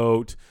build a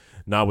boat,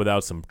 not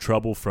without some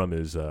trouble from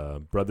his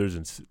brothers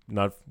and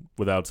not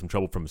without some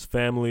trouble from his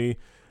family.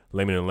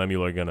 Laman and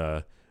Lemuel are going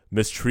to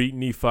mistreat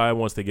Nephi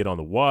once they get on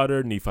the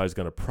water. Nephi's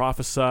going to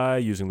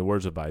prophesy using the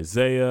words of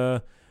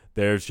Isaiah.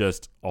 There's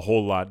just a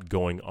whole lot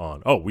going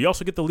on. Oh, we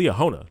also get the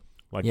Liahona.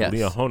 The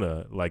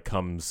Liahona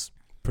comes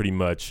pretty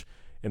much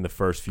in the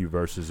first few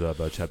verses of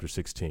chapter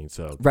 16.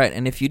 So right,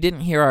 and if you didn't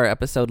hear our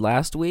episode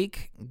last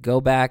week, go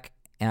back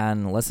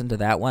and listen to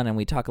that one, and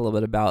we talk a little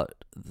bit about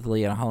the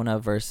Liahona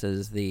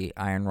versus the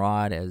iron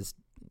rod as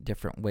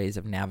different ways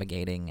of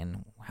navigating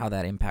and how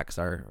that impacts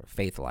our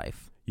faith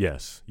life.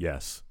 Yes,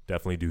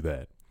 definitely do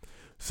that.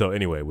 So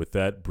anyway, with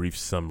that brief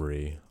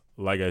summary,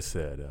 like I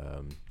said,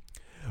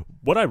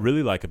 what I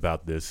really like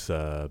about this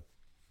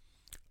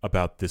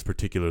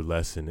particular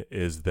lesson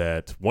is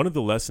that one of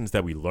the lessons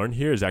that we learn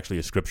here is actually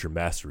a scripture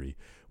mastery,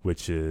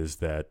 which is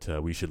that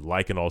we should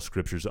liken all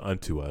scriptures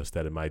unto us,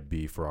 that it might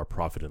be for our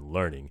profit and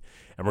learning.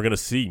 And we're going to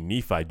see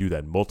Nephi do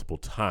that multiple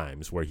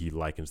times where he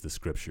likens the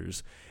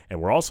scriptures.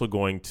 And we're also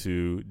going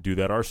to do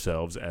that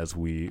ourselves as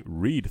we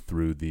read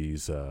through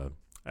these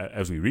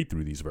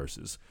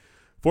verses.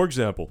 For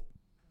example,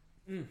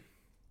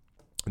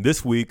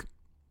 this week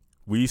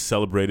we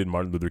celebrated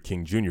Martin Luther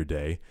King Jr.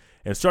 Day.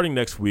 And starting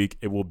next week,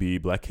 it will be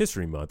Black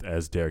History Month,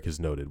 as Derek has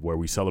noted, where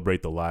we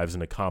celebrate the lives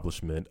and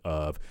accomplishment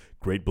of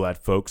great Black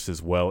folks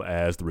as well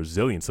as the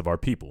resilience of our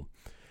people.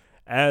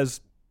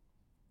 As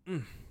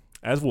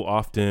will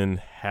often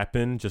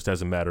happen, just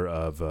as a matter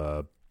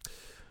of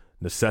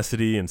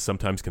necessity and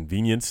sometimes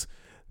convenience,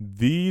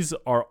 these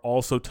are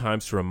also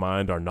times to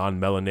remind our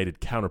non-melanated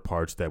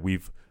counterparts that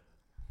we've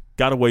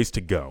got a ways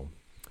to go.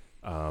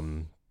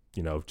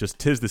 Just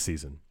 'tis the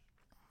season.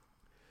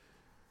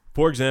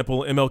 For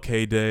example,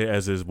 MLK Day,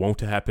 as is wont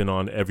to happen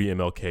on every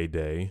MLK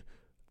Day,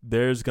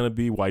 there's going to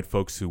be white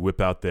folks who whip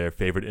out their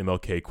favorite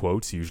MLK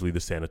quotes, usually the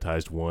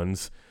sanitized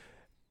ones,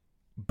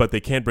 but they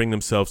can't bring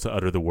themselves to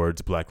utter the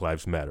words Black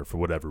Lives Matter for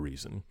whatever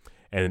reason.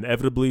 And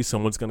inevitably,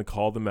 someone's going to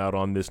call them out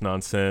on this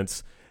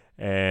nonsense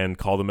and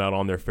call them out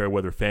on their fair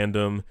weather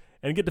fandom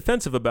and get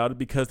defensive about it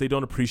because they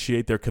don't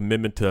appreciate their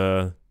commitment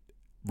to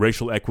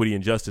racial equity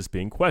and justice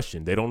being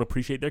questioned. They don't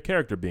appreciate their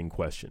character being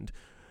questioned.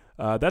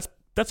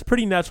 That's a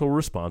pretty natural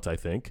response, I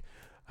think.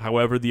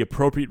 However, the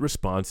appropriate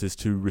response is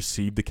to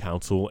receive the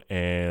counsel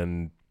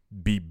and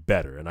be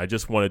better. And I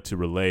just wanted to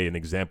relay an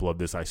example of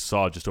this I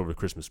saw just over the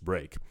Christmas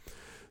break.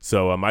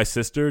 So my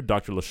sister,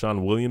 Dr.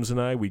 LaShawn Williams, and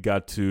I, we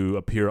got to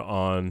appear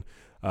on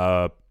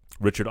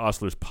Richard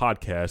Ostler's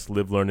podcast,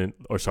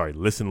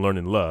 Listen, Learn,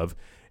 and Love.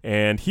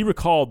 And he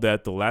recalled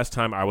that the last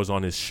time I was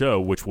on his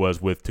show, which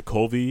was with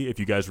Tekulve, if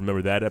you guys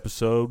remember that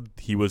episode,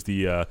 he was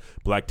the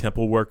Black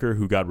temple worker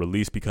who got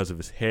released because of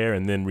his hair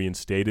and then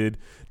reinstated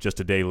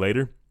just a day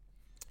later.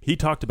 He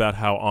talked about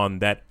how on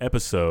that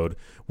episode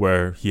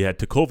where he had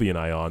Tekulve and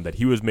I on, that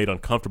he was made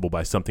uncomfortable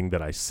by something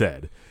that I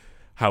said.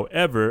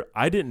 However,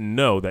 I didn't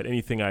know that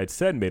anything I had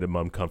said made him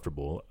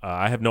uncomfortable.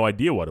 I have no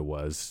idea what it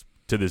was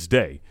to this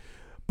day.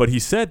 But he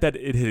said that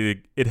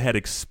it had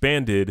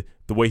expanded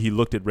the way he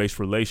looked at race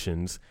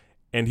relations,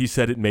 and he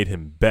said it made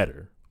him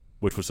better,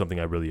 which was something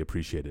I really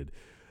appreciated.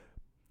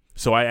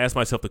 So I asked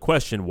myself the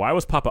question, why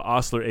was Papa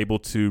Ostler able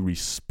to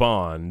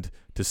respond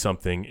to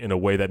something in a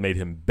way that made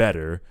him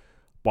better,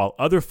 while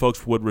other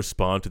folks would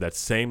respond to that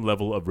same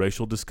level of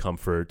racial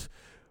discomfort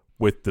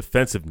with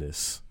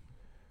defensiveness?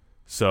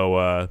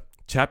 So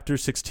chapter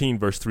 16,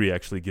 verse 3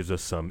 actually gives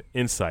us some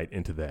insight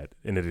into that,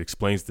 and it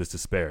explains this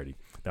disparity.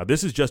 Now,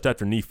 this is just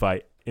after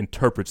Nephi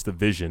interprets the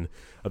vision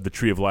of the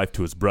tree of life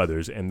to his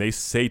brothers, and they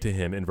say to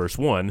him in verse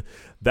 1,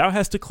 "Thou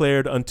hast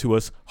declared unto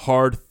us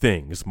hard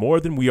things, more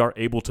than we are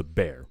able to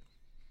bear."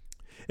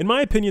 In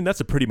my opinion,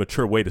 that's a pretty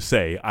mature way to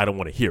say, I don't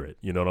want to hear it.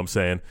 You know what I'm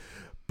saying?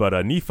 But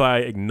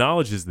Nephi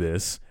acknowledges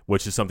this,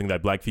 which is something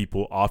that black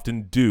people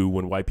often do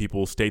when white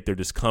people state their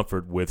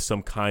discomfort with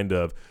some kind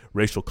of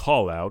racial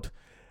call-out.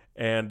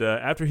 And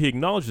after he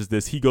acknowledges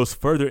this, he goes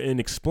further in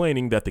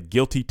explaining that the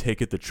guilty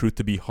taketh the truth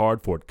to be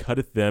hard, for it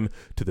cutteth them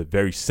to the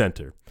very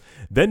center.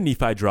 Then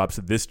Nephi drops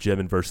this gem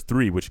in verse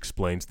 3, which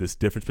explains this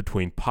difference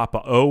between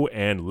Papa O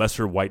and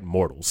lesser white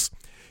mortals.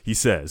 He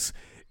says,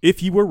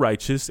 "If ye were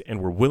righteous and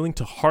were willing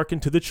to hearken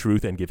to the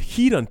truth and give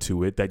heed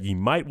unto it, that ye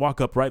might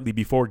walk uprightly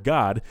before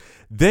God,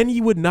 then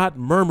ye would not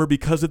murmur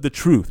because of the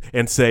truth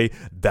and say,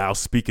 Thou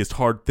speakest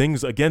hard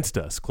things against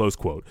us," close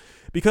quote.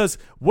 Because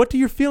what do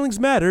your feelings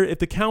matter if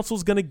the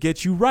counsel's going to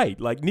get you right?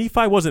 Like,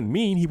 Nephi wasn't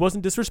mean, he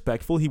wasn't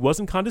disrespectful, he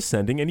wasn't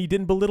condescending, and he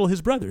didn't belittle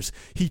his brothers.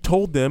 He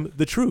told them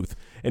the truth.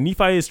 And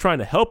Nephi is trying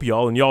to help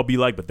y'all, and y'all be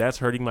like, but that's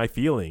hurting my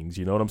feelings.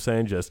 You know what I'm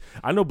saying?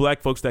 I know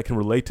black folks that can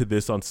relate to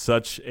this on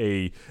such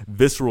a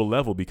visceral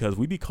level because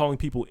we be calling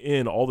people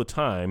in all the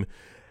time.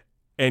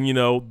 And, you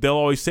know, they'll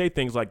always say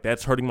things like,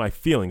 that's hurting my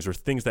feelings, or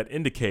things that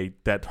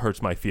indicate that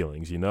hurts my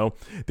feelings, you know?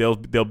 They'll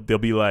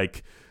be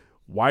like,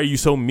 why are you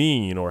so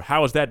mean? Or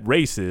how is that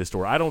racist?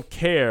 Or I don't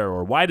care.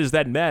 Or why does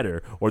that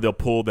matter? Or they'll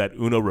pull that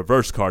Uno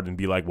reverse card and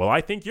be like, well, I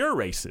think you're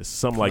racist.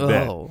 Something like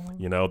that.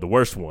 You know, the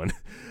worst one.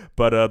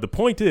 But the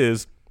point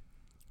is,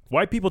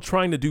 white people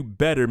trying to do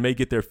better may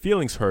get their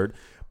feelings hurt,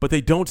 but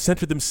they don't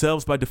center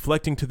themselves by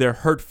deflecting to their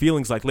hurt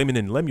feelings like Laman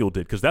and Lemuel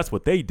did, because that's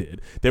what they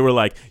did. They were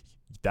like,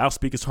 thou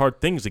speakest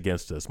hard things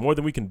against us, more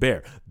than we can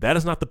bear. That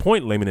is not the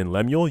point, Laman and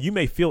Lemuel. You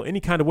may feel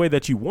any kind of way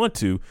that you want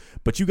to,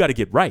 but you got to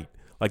get right.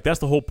 Like, that's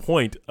the whole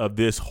point of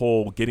this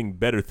whole getting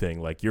better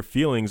thing. Like, your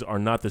feelings are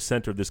not the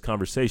center of this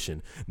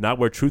conversation, not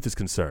where truth is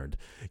concerned.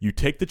 You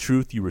take the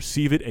truth, you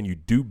receive it, and you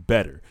do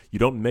better. You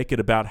don't make it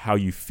about how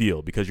you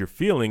feel, because your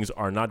feelings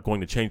are not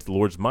going to change the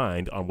Lord's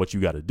mind on what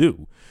you got to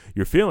do.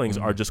 Your feelings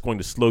are just going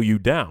to slow you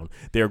down.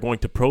 They are going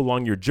to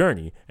prolong your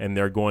journey, and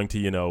they're going to,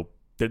 you know,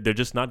 they're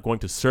just not going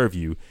to serve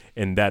you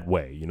in that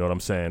way. You know what I'm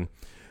saying?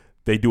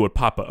 They do what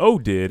Papa O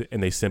did,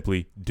 and they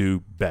simply do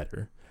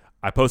better.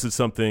 I posted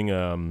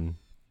something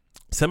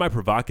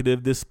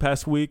semi-provocative this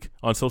past week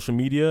on social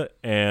media,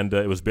 and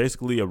it was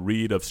basically a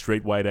read of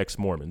straight white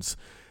ex-Mormons.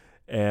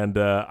 And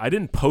I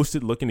didn't post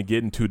it looking to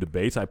get into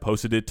debates. I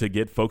posted it to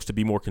get folks to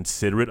be more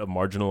considerate of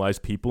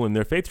marginalized people in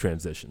their faith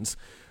transitions.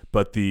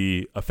 But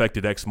the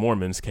affected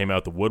ex-Mormons came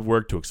out the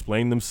woodwork to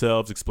explain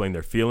themselves, explain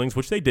their feelings,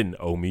 which they didn't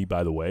owe me,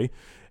 by the way,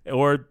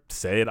 or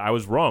say I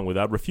was wrong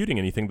without refuting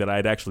anything that I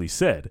had actually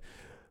said.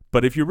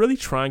 But if you're really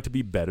trying to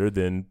be better,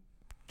 then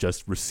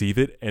just receive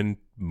it and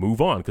move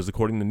on, because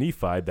according to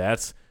Nephi,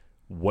 that's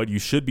what you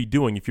should be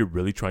doing if you're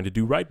really trying to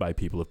do right by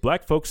people. If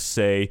black folks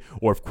say,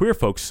 or if queer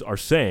folks are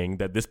saying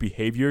that this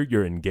behavior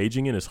you're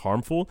engaging in is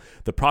harmful,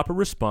 the proper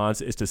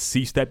response is to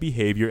cease that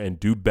behavior and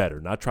do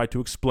better, not try to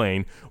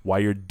explain why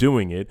you're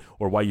doing it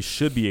or why you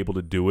should be able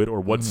to do it,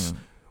 or what's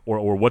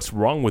or what's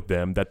wrong with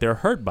them that they're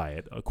hurt by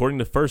it. According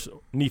to 1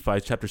 Nephi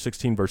chapter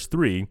 16 verse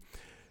 3,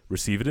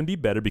 receive it and be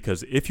better,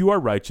 because if you are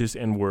righteous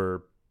and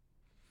were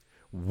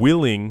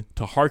willing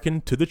to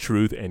hearken to the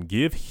truth and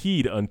give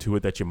heed unto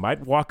it, that you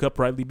might walk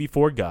uprightly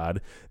before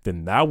God,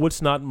 then thou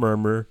wouldst not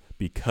murmur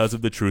because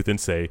of the truth and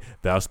say,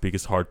 thou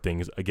speakest hard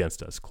things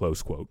against us.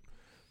 Close quote.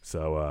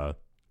 So,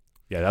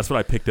 yeah, that's what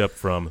I picked up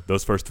from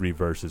those first 3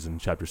 verses in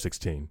chapter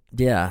 16.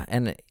 Yeah,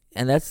 and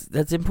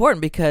that's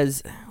important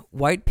because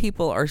white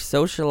people are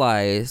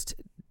socialized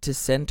to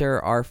center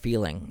our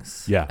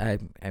feelings. Yeah.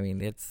 I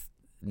mean, it's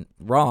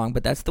wrong,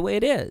 but that's the way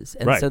it is.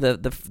 And right. so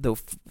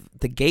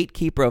the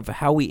gatekeeper of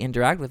how we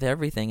interact with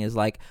everything is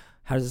like,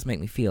 how does this make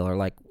me feel? Or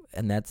like,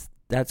 and that's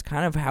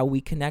kind of how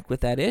we connect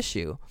with that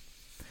issue.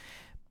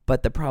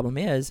 But the problem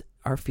is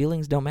our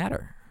feelings don't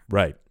matter.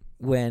 Right.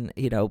 When,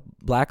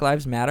 Black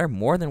Lives Matter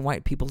more than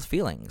white people's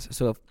feelings.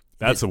 So if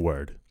that's a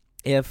word.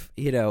 If,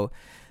 there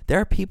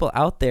are people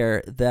out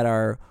there that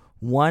are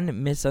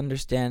one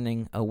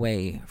misunderstanding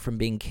away from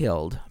being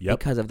killed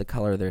because of the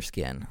color of their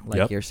skin,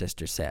 like your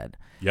sister said.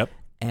 Yep.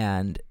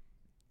 And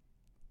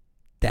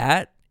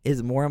that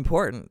is more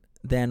important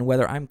than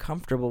whether I'm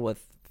comfortable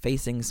with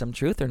facing some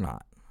truth or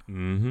not.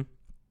 Mm-hmm.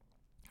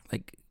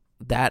 Like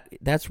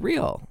that's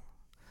real.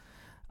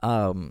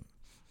 And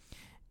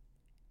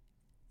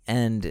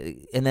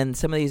then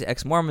some of these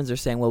ex-Mormons are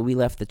saying, well, we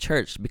left the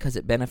church because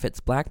it benefits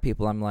black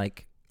people. I'm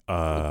like,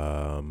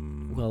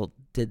 well,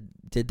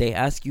 did they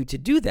ask you to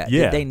do that?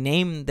 Yeah. Did they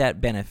name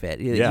that benefit?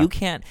 Yeah. You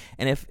can't.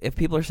 And if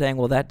people are saying,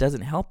 well, that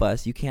doesn't help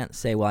us, you can't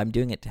say, well, I'm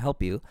doing it to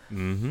help you.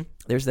 Mm-hmm.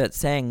 There's that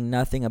saying,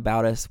 nothing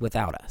about us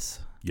without us.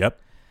 Yep.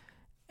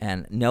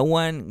 And no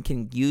one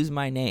can use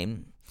my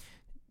name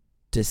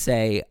to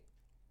say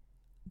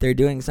they're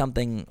doing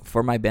something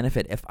for my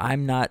benefit if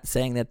I'm not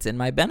saying that's in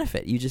my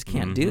benefit. You just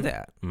can't do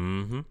that.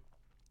 Mm-hmm.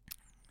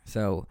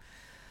 So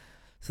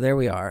there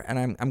we are.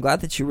 And I'm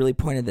glad that you really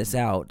pointed this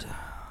out,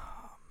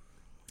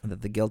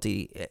 that the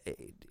guilty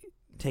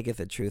taketh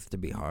the truth to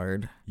be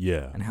hard.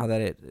 Yeah. And how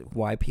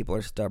why people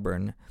are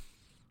stubborn.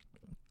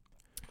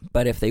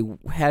 But if they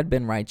had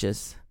been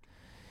righteous,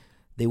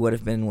 they would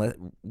have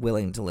been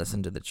willing to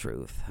listen to the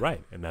truth.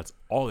 Right. And that's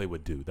all they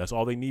would do. That's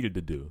all they needed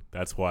to do.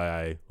 That's why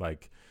I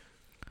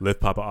lift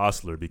Papa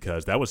Osler,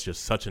 because that was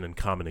just such an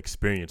uncommon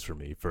experience for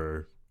me,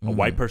 for a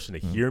white person to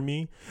hear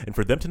me and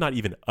for them to not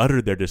even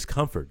utter their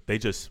discomfort. They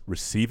just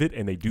receive it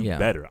and they do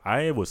better.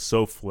 I was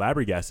so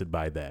flabbergasted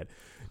by that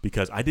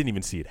because I didn't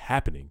even see it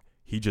happening.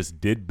 He just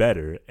did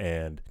better,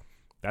 and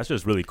that's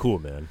just really cool,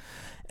 man.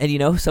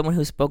 And someone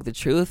who spoke the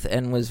truth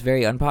and was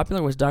very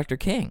unpopular was Dr.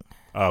 King.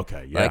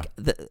 Okay, yeah.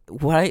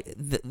 Like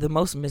the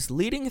most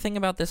misleading thing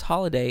about this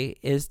holiday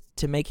is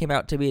to make him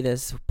out to be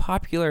this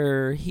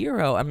popular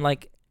hero. I'm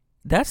like,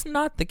 that's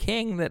not the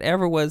king that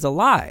ever was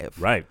alive.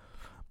 Right.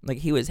 Like,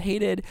 he was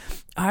hated.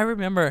 I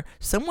remember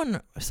some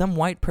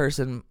white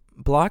person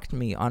blocked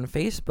me on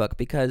Facebook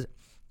because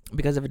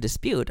of a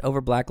dispute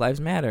over Black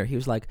Lives Matter. He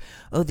was like,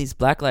 oh, these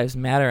Black Lives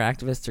Matter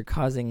activists are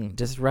causing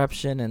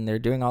disruption and they're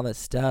doing all this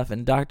stuff,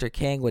 and Dr.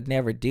 King would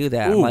never do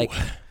that. I'm like,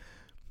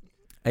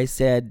 I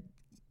said,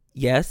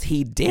 yes,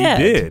 he did.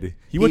 He did.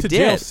 He went to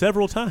jail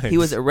several times. He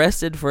was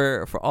arrested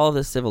for all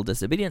this civil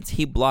disobedience.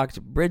 He blocked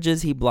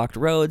bridges. He blocked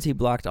roads. He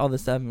blocked all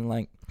this stuff.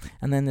 And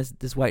then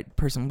this white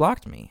person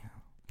blocked me.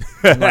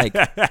 Like,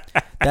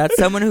 that's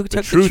someone who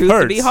took the truth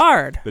to be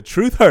hard. The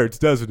truth hurts,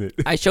 doesn't it?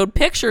 I showed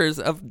pictures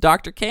of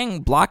Dr.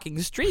 King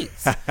blocking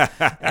streets,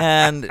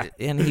 and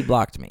he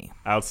blocked me.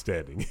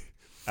 Outstanding.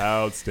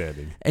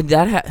 And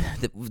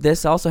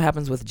this also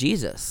happens with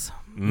Jesus.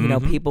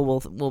 Mm-hmm. People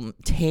will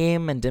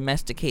tame and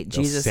domesticate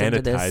Jesus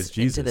into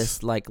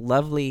this like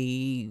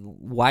lovely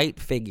white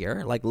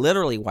figure, like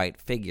literally white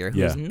figure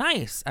who's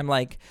nice. I'm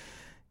like,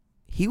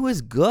 he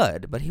was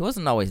good, but he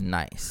wasn't always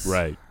nice.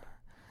 Right.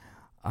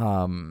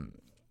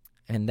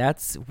 And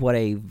that's what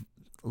a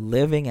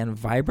living and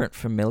vibrant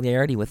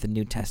familiarity with the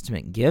New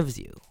Testament gives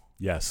you.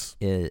 Yes.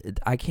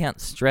 I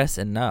can't stress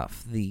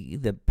enough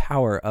the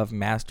power of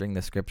mastering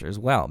the Scriptures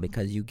well,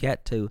 because you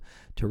get to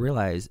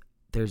realize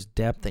there's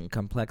depth and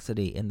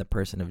complexity in the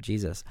person of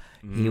Jesus.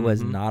 Mm-hmm. He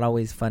was not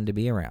always fun to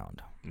be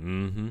around.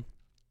 Mm-hmm.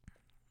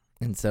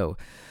 And so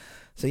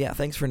yeah,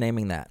 thanks for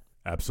naming that.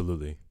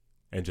 Absolutely.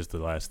 And just the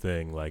last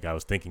thing, like I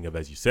was thinking of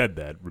as you said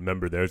that,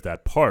 remember there's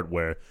that part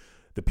where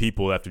the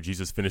people, after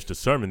Jesus finished the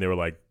sermon, they were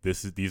like,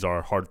 these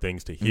are hard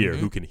things to hear.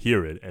 Mm-hmm. Who can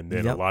hear it? And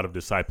then a lot of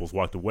disciples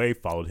walked away,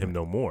 followed him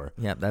no more.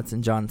 Yeah, that's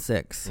in John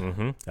 6.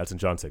 Mm-hmm. That's in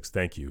John 6.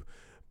 Thank you.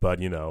 But,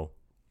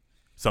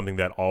 something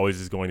that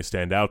always is going to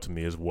stand out to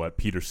me is what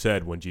Peter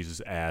said when Jesus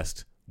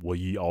asked, will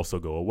ye also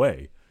go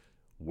away?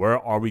 Where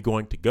are we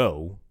going to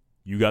go?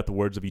 You got the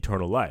words of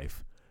eternal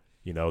life.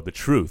 The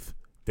truth.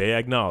 They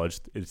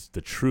acknowledged it's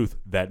the truth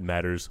that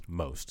matters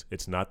most.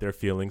 It's not their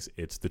feelings.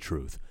 It's the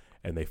truth.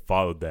 And they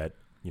followed that,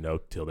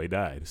 till they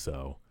died.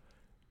 So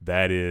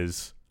that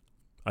is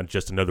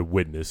just another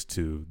witness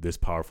to this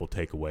powerful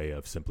takeaway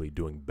of simply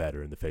doing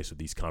better in the face of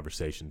these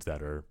conversations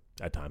that are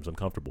at times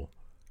uncomfortable.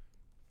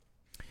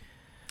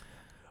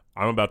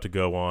 I'm about to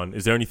go on.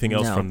 Is there anything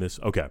else from this?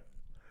 Okay.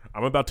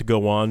 I'm about to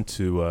go on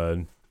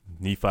to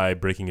Nephi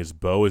breaking his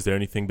bow. Is there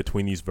anything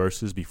between these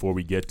verses before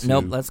we get to...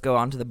 Nope, let's go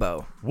on to the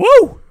bow.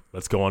 Woo!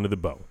 Let's go on to the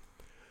bow.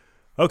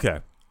 Okay.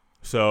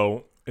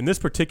 So in this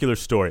particular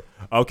story,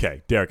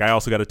 okay, Derek, I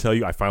also got to tell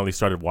you, I finally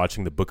started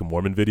watching the Book of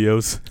Mormon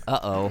videos.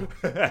 Uh-oh.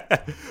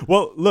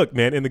 Well, look,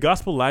 man, in the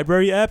Gospel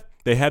Library app,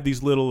 they have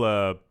these little,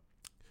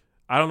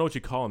 I don't know what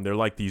you call them. They're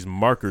like these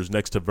markers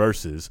next to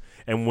verses.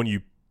 And when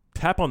you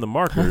tap on the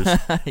markers,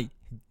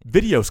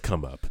 videos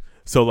come up.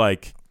 So,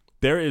 like,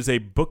 there is a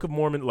Book of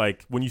Mormon,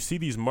 like, when you see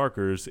these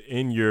markers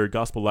in your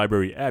Gospel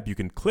Library app, you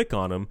can click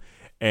on them,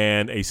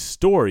 and a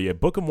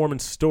Book of Mormon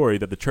story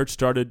that the church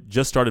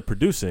just started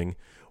producing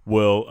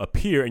will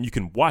appear, and you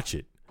can watch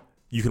it.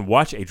 You can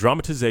watch a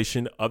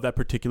dramatization of that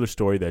particular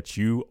story that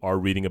you are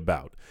reading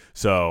about.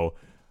 So,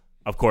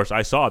 of course,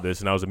 I saw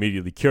this, and I was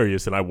immediately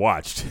curious, and I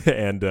watched.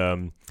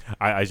 And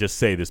I just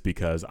say this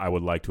because I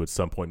would like to at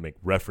some point make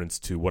reference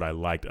to what I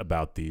liked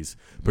about these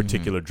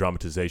particular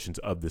dramatizations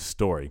of this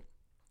story.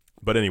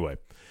 But anyway,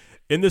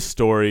 in this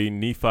story,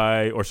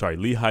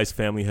 Lehi's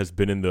family has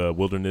been in the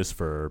wilderness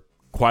for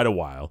quite a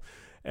while,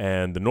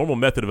 and the normal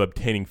method of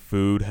obtaining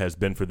food has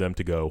been for them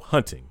to go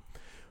hunting.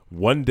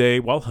 One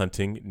day while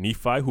hunting,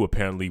 Nephi, who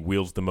apparently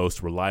wields the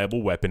most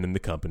reliable weapon in the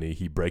company,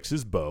 he breaks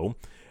his bow,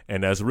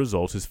 and as a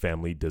result, his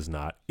family does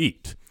not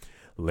eat.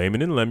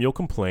 Laman and Lemuel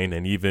complain,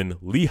 and even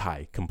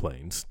Lehi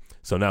complains.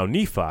 So now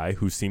Nephi,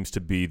 who seems to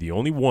be the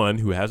only one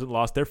who hasn't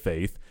lost their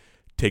faith,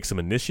 takes some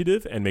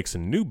initiative and makes a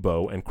new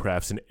bow and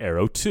crafts an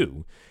arrow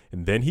too.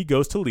 And then he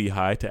goes to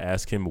Lehi to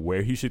ask him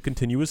where he should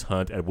continue his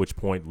hunt, at which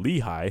point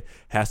Lehi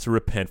has to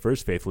repent for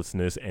his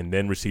faithlessness and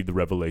then receive the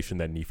revelation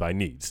that Nephi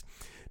needs.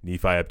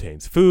 Nephi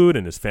obtains food,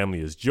 and his family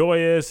is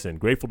joyous and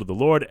grateful to the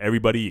Lord.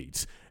 Everybody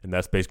eats. And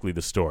that's basically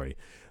the story.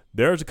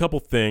 There's a couple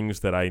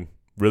things that I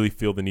really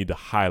feel the need to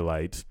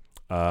highlight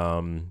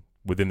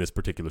within this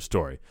particular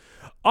story.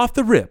 Off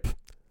the rip,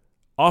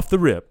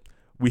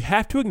 we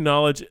have to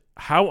acknowledge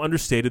how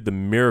understated the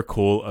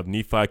miracle of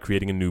Nephi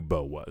creating a new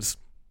bow was.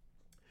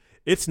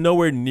 It's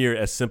nowhere near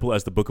as simple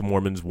as the Book of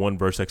Mormon's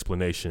one-verse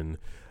explanation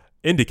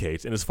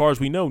indicates. And as far as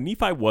we know,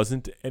 Nephi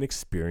wasn't an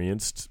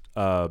experienced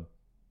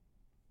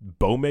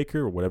bow maker,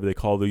 or whatever they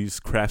call these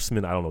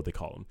craftsmen. I don't know what they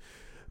call them.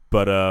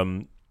 But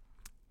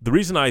the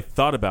reason I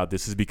thought about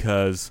this is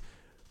because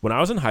when I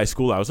was in high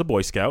school, I was a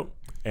Boy Scout,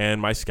 and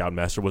my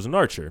scoutmaster was an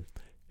archer.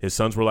 His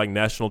sons were like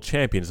national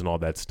champions and all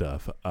that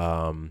stuff.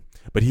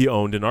 But he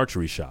owned an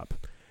archery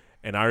shop.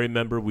 And I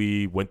remember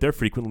we went there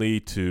frequently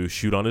to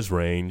shoot on his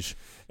range.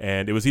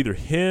 And it was either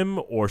him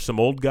or some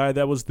old guy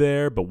that was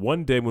there. But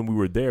one day when we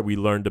were there, we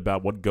learned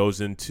about what goes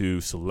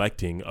into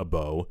selecting a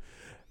bow,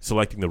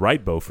 selecting the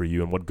right bow for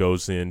you, and what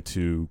goes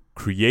into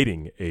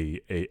creating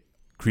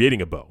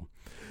a bow.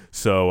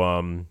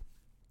 So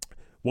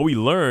what we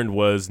learned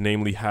was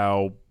namely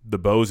how the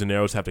bows and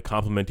arrows have to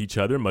complement each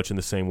other, much in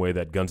the same way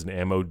that guns and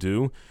ammo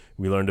do.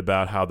 We learned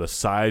about how the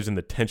size and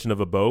the tension of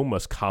a bow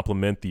must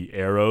complement the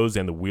arrows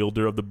and the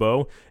wielder of the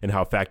bow, and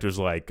how factors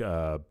like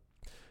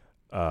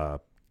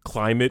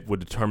climate would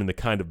determine the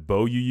kind of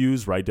bow you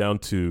use, right down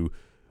to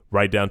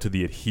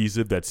the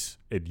adhesive that's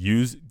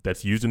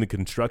used in the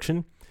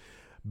construction.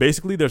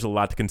 Basically, there's a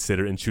lot to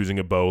consider in choosing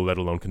a bow, let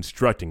alone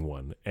constructing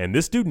one. And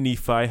this dude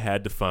Nephi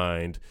had to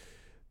find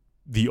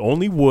the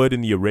only wood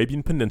in the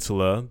Arabian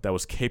Peninsula that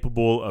was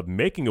capable of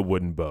making a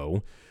wooden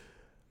bow.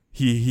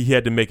 He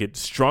had to make it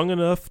strong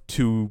enough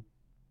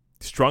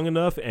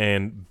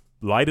and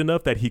light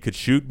enough that he could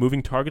shoot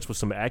moving targets with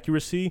some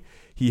accuracy.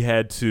 He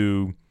had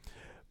to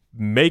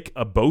make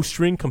a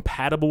bowstring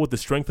compatible with the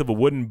strength of a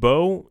wooden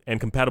bow and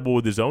compatible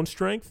with his own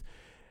strength.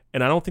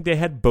 And I don't think they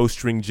had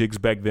bowstring jigs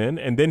back then.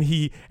 And then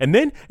he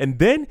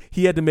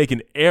had to make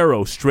an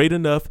arrow straight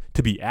enough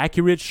to be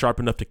accurate, sharp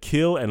enough to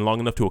kill, and long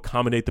enough to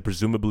accommodate the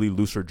presumably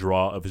looser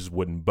draw of his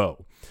wooden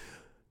bow.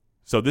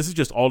 So this is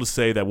just all to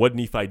say that what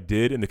Nephi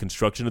did in the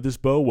construction of this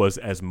bow was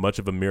as much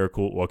of a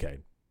miracle. Okay,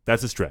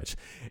 that's a stretch.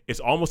 It's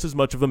almost as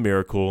much of a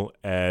miracle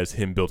as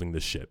him building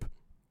this ship.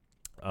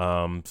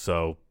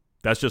 So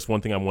that's just one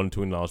thing I wanted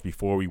to acknowledge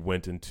before we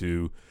went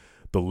into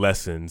the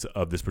lessons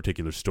of this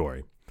particular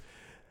story.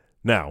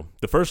 Now,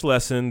 the first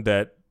lesson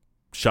that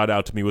shot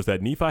out to me was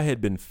that Nephi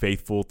had been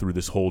faithful through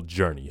this whole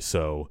journey,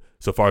 so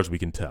far as we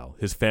can tell.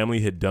 His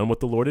family had done what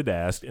the Lord had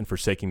asked in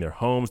forsaking their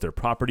homes, their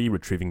property,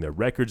 retrieving their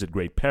records at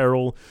great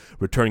peril,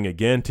 returning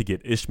again to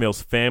get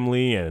Ishmael's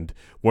family, and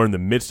were in the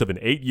midst of an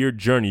 8-year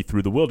journey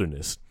through the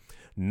wilderness.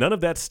 None of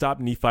that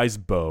stopped Nephi's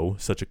bow,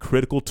 such a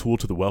critical tool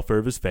to the welfare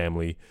of his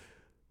family,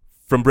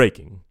 from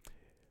breaking.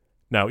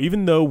 Now,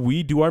 even though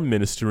we do our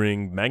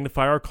ministering,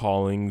 magnify our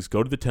callings,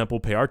 go to the temple,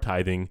 pay our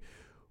tithing,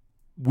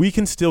 we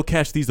can still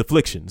catch these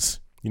afflictions.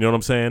 You know what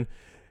I'm saying?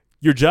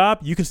 Your job,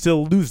 you can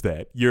still lose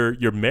that.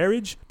 Your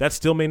marriage, that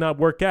still may not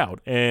work out.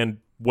 And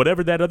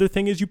whatever that other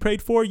thing is you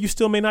prayed for, you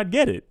still may not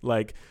get it.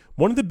 Like,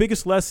 one of the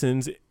biggest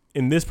lessons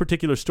in this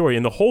particular story,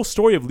 and the whole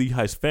story of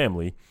Lehi's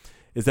family,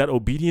 is that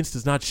obedience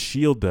does not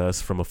shield us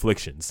from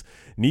afflictions.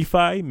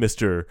 Nephi,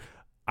 Mr.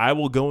 I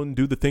will go and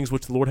do the things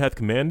which the Lord hath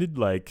commanded,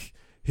 like,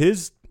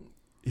 his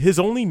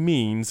only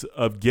means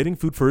of getting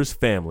food for his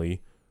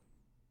family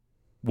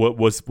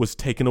was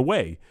taken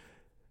away.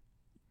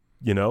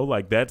 You know,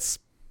 like that's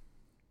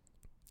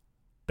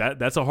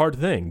a hard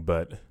thing,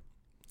 but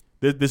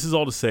this is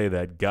all to say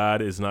that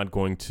God is not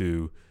going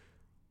to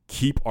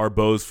keep our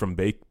bows from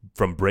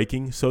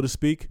breaking, so to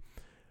speak.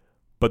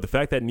 But the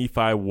fact that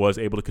Nephi was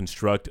able to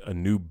construct a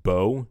new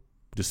bow,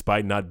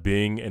 despite not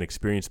being an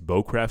experienced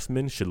bow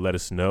craftsman, should let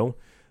us know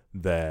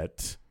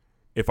that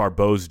if our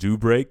bows do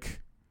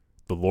break,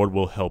 the Lord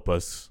will help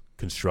us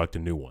construct a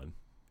new one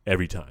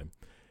every time.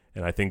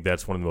 And I think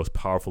that's one of the most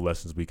powerful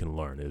lessons we can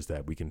learn, is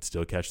that we can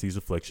still catch these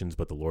afflictions,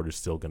 but the Lord is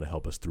still going to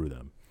help us through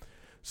them.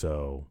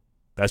 So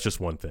that's just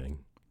one thing.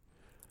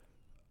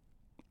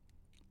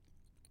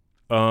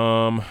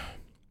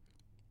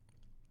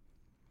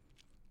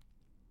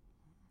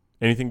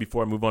 Anything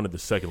before I move on to the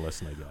second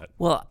lesson I got?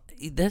 Well,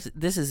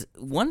 this is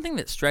one thing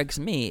that strikes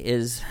me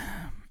is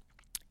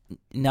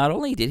not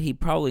only did he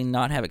probably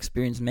not have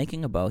experience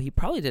making a bow, he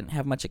probably didn't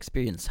have much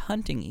experience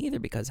hunting either,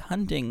 because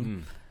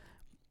hunting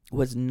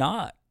was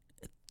not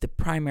the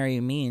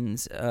primary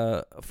means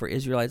for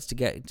Israelites to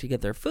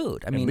get their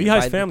food. I mean,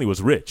 Lehi's family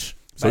was rich,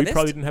 so he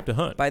probably didn't have to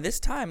hunt. By this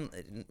time,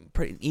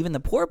 even the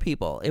poor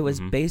people, it was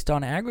based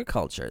on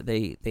agriculture.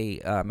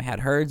 They had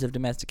herds of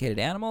domesticated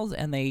animals,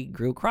 and they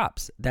grew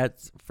crops.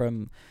 That's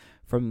from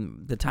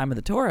the time of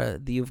the Torah.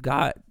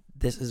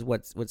 This is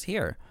what's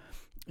here.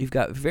 You've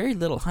got very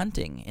little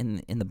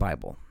hunting in the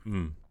Bible.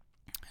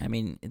 I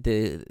mean,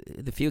 the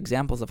few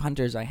examples of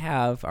hunters I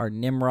have are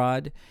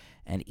Nimrod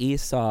and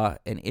Esau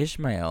and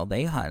Ishmael.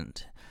 They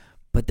hunt,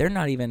 but they're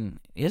not even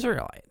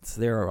Israelites.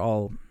 They're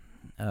all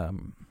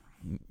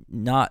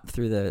not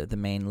through the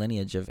main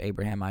lineage of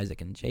Abraham,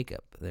 Isaac, and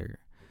Jacob.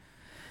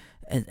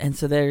 And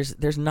so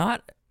there's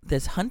not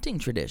this hunting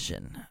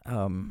tradition.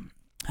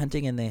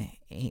 Hunting in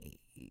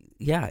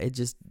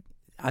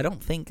I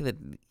don't think that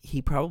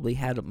he probably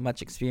had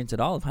much experience at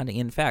all of hunting.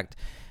 In fact,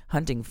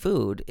 hunting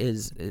food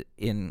is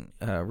in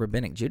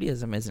rabbinic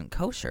Judaism isn't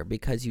kosher,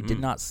 because you did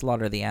not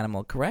slaughter the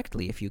animal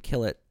correctly if you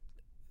kill it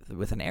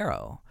with an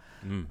arrow.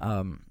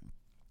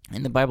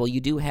 In the Bible,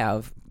 you do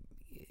have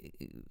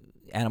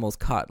animals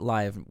caught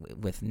live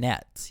with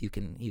nets. You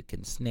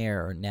can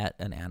snare or net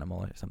an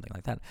animal or something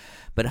like that.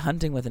 But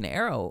hunting with an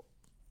arrow,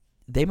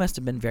 they must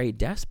have been very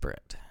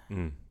desperate.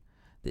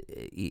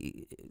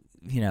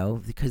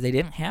 Because they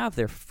didn't have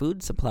their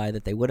food supply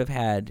that they would have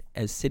had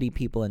as city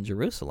people in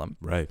Jerusalem.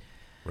 Right.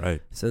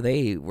 So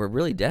they were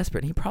really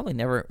desperate. He probably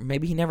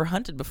maybe he never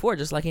hunted before,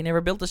 just like he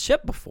never built a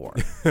ship before.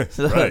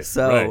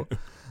 So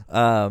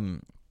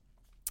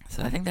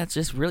I think that's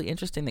just really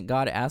interesting that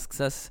God asks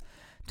us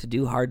to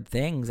do hard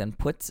things, and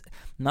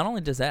not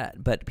only does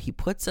that, but he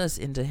puts us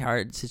into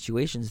hard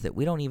situations that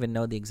we don't even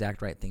know the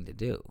exact right thing to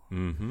do.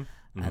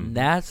 And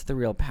that's the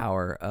real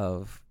power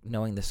of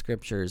knowing the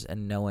scriptures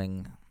and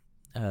knowing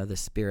the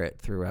Spirit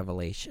through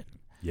revelation.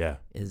 Yeah,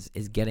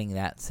 is getting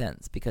that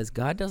sense, because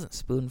God doesn't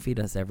spoon feed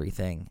us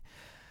everything.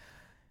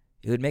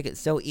 It would make it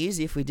so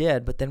easy if we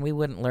did, but then we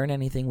wouldn't learn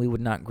anything. We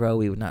would not grow.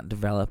 We would not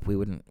develop. We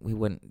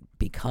wouldn't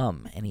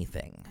become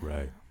anything.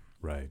 Right.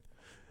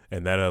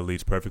 And that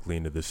leads perfectly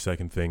into the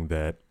second thing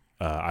that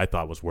I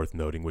thought was worth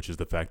noting, which is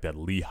the fact that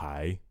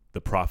Lehi,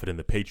 the prophet and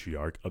the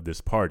patriarch of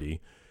this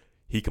party,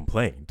 he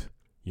complained.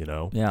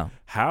 Yeah.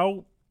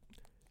 How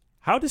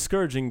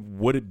discouraging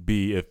would it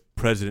be if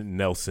President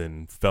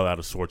Nelson fell out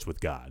of sorts with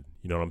God?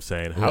 You know what I'm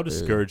saying? How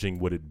discouraging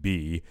would it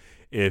be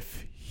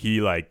if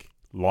he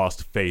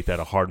lost faith at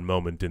a hard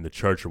moment in the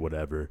church or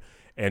whatever,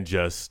 and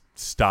just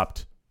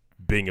stopped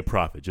being a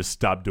prophet, just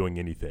stopped doing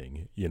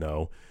anything?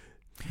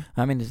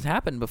 I mean, it's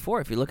happened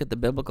before. If you look at the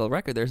biblical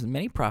record, there's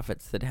many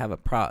prophets that have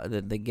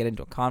that they get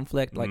into a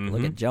conflict.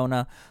 Look at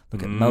Jonah,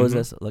 look at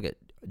Moses, look at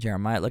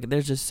Jeremiah.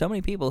 There's just so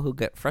many people who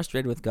get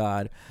frustrated with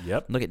God.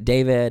 Yep. Look at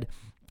David.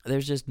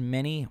 There's just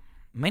many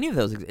of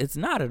those. It's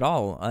not at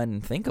all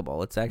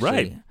unthinkable. It's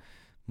actually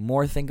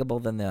more thinkable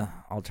than the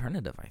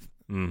alternative,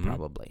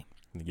 probably.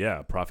 Yeah,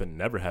 a prophet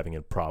never having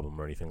a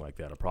problem or anything like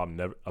that.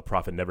 A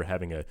prophet never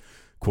having a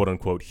quote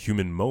unquote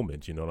human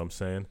moment. You know what I'm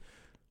saying?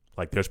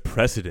 There's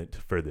precedent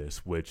for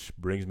this, which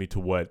brings me to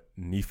what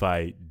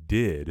Nephi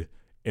did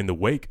in the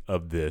wake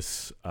of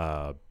this,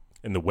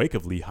 in the wake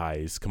of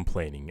Lehi's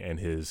complaining and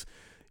his,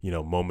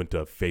 moment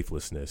of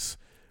faithlessness.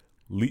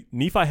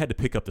 Nephi had to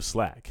pick up the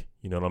slack.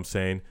 You know what I'm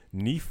saying?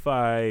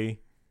 Nephi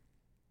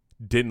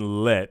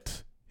didn't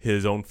let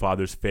his own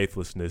father's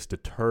faithlessness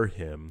deter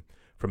him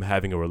from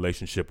having a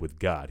relationship with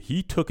God.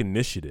 He took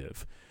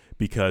initiative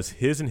because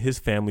his and his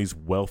family's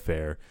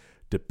welfare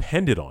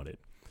depended on it.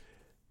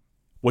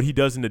 What he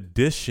does in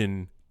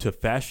addition to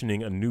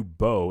fashioning a new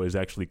bow is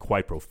actually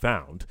quite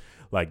profound.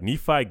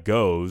 Nephi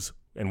goes,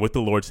 and with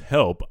the Lord's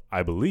help,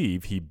 I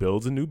believe, he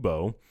builds a new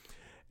bow,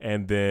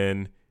 and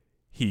then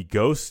he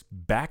goes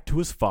back to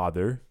his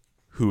father,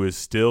 who is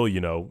still,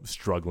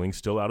 struggling,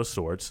 still out of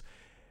sorts,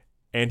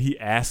 and he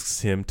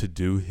asks him to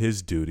do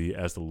his duty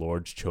as the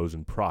Lord's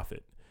chosen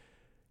prophet.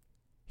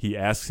 He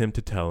asks him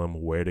to tell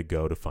him where to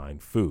go to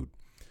find food.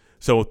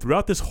 So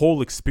throughout this whole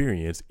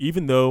experience,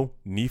 even though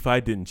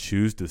Nephi didn't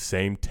choose the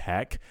same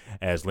tack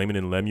as Laman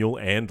and Lemuel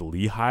and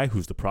Lehi,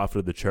 who's the prophet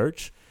of the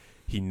church,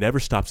 he never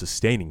stopped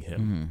sustaining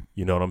him.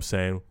 You know what I'm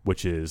saying?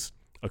 Which is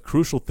a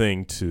crucial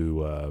thing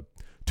to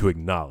to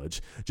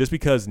acknowledge. Just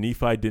because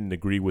Nephi didn't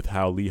agree with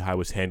how Lehi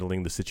was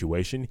handling the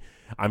situation,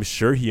 I'm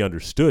sure he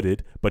understood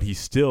it, but he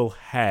still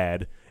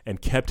had and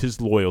kept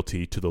his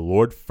loyalty to the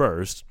Lord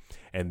first.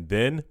 And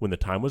then, when the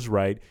time was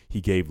right,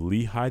 he gave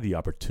Lehi the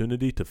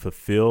opportunity to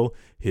fulfill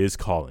his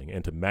calling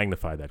and to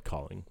magnify that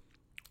calling.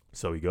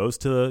 So he goes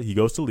to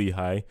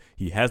Lehi.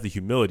 He has the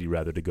humility,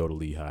 rather, to go to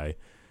Lehi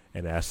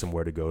and asks him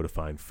where to go to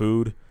find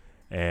food.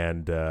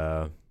 And,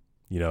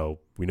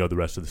 we know the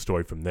rest of the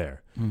story from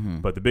there.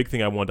 Mm-hmm. But the big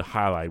thing I wanted to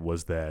highlight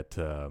was that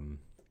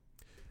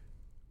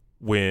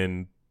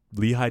when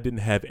Lehi didn't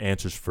have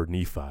answers for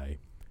Nephi,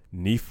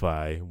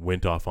 Nephi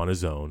went off on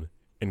his own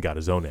and got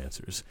his own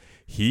answers.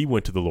 He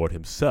went to the Lord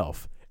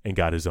himself and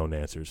got his own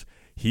answers.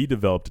 He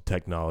developed a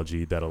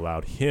technology that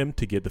allowed him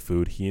to get the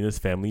food he and his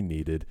family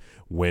needed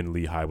when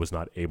Lehi was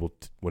not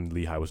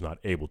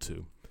able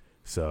to.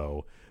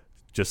 So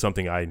just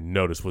something I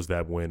noticed was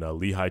that when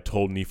Lehi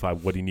told Nephi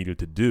what he needed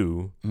to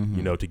do,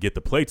 to get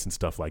the plates and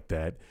stuff like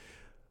that,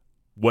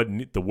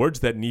 the words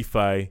that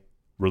Nephi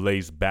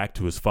relays back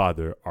to his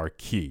father are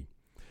key.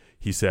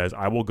 He says,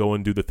 I will go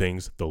and do the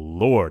things the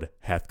Lord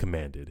hath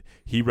commanded.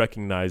 He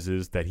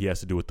recognizes that he has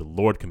to do what the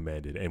Lord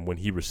commanded. And when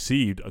he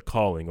received a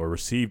calling or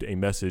received a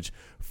message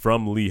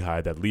from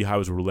Lehi that Lehi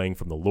was relaying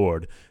from the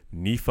Lord,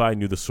 Nephi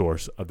knew the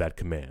source of that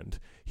command.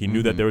 He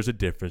knew that there was a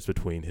difference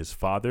between his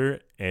father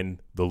and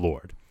the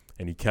Lord.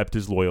 And he kept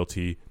his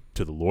loyalty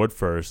to the Lord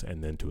first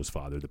and then to his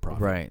father, the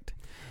prophet. Right.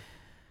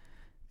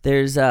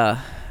 There's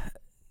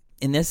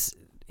in this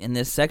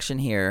section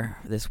here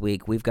this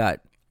week, we've got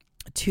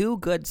two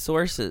good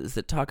sources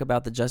that talk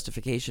about the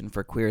justification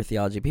for queer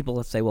theology.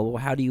 People say, well,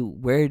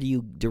 where do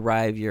you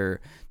derive your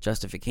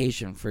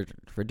justification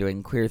for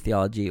doing queer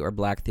theology or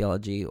black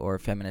theology or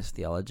feminist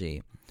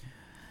theology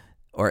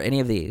or any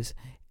of these?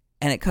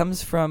 And it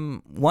comes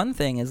from one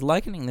thing is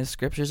likening the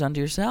scriptures unto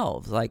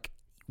yourselves. Like,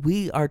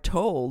 we are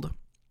told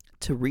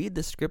to read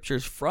the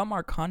scriptures from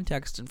our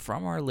context and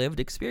from our lived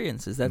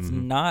experiences. That's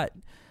not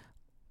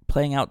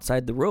playing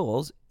outside the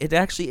rules. It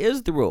actually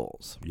is the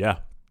rules. Yeah.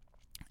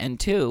 And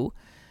two,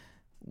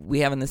 we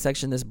have in this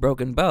section this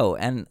broken bow.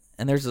 And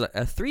there's a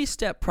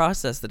 3-step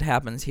process that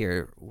happens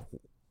here.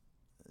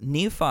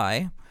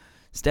 Nephi,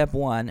 step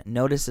 1,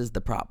 notices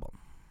the problem.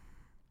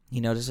 He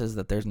notices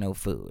that there's no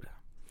food.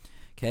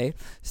 Okay.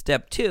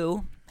 Step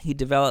 2, he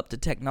developed a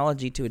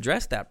technology to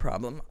address that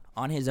problem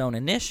on his own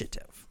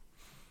initiative.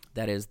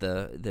 That is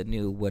the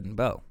new wooden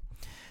bow.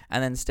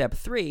 And then step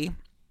 3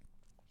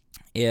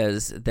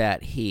 is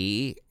that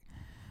he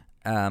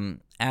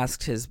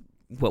asked his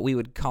what we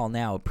would call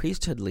now a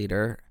priesthood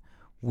leader,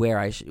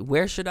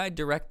 where should I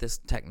direct this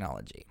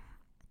technology?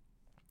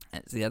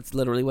 And see, that's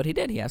literally what he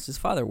did. He asked his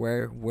father,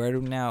 where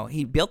do now?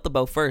 He built the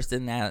bow first,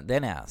 and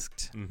then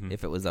asked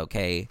if it was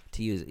okay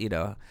to use,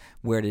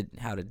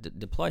 how to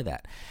deploy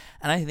that.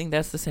 And I think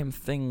that's the same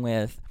thing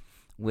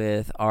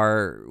with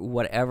our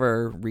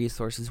whatever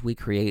resources we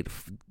create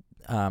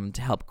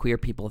to help queer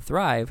people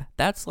thrive.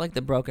 That's like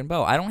the broken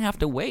bow. I don't have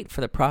to wait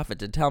for the prophet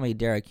to tell me,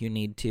 Derek, you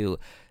need to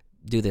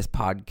do this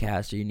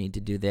podcast, or you need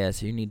to do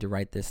this, or you need to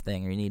write this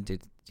thing, or you need to,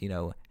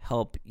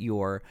 help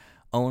your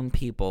own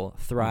people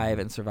thrive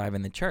and survive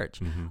in the church.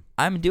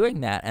 I'm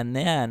doing that, and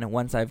then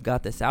once I've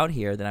got this out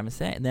here,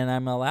 then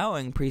I'm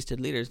allowing priesthood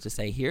leaders to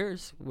say,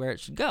 here's where it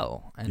should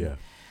go. And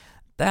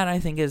that, I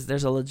think,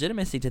 there's a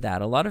legitimacy to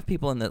that. A lot of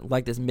people in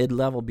this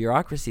mid-level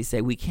bureaucracy say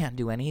we can't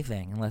do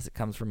anything unless it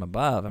comes from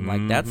above. I'm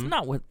like, that's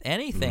not what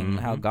anything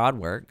how God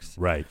works.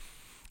 Right.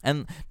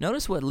 And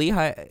notice what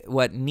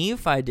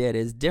Nephi did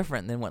is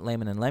different than what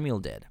Laman and Lemuel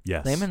did.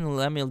 Yes. Laman and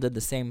Lemuel did the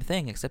same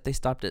thing, except they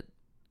stopped at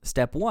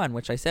step 1,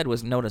 which I said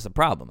was notice a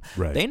problem.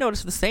 Right. They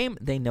noticed the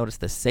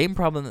same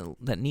problem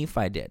that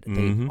Nephi did.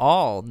 They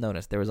all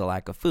noticed there was a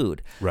lack of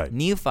food. Right.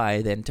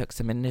 Nephi then took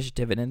some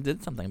initiative and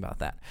did something about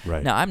that.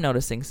 Right. Now I'm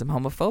noticing some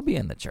homophobia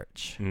in the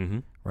church.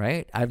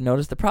 Right? I've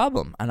noticed the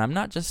problem, and I'm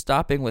not just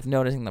stopping with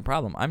noticing the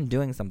problem. I'm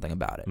doing something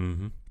about it.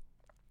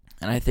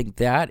 And I think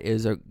that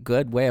is a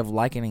good way of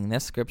likening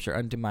this scripture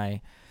unto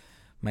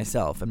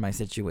myself and my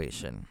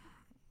situation.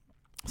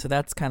 So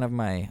that's kind of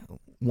my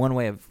one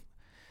way of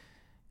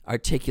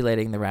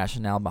articulating the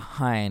rationale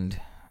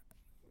behind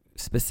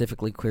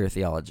specifically queer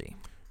theology.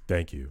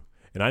 Thank you.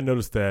 And I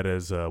noticed that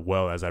as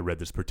well as I read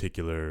this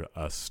particular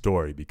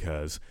story,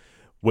 because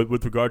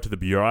with regard to the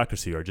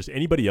bureaucracy or just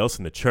anybody else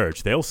in the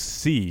church, they'll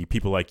see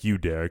people like you,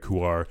 Derek,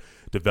 who are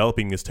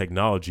developing this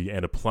technology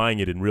and applying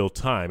it in real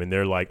time, and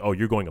they're like, oh,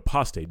 you're going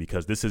apostate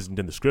because this isn't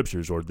in the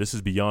scriptures, or this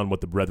is beyond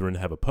what the brethren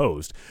have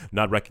opposed,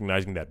 not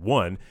recognizing that,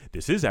 1,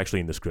 this is actually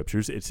in the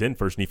scriptures, it's in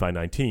 1 Nephi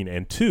 19,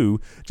 and 2,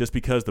 just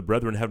because the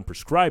brethren haven't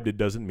prescribed it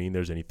doesn't mean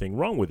there's anything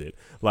wrong with it.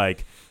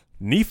 Like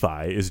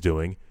Nephi is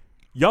doing,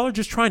 y'all are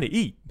just trying to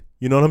eat.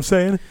 You know what I'm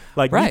saying?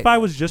 Like, right. Nephi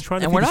was just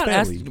trying to feed his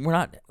family.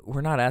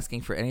 We're not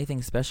asking for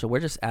anything special. We're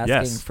just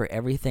asking for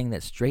everything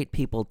that straight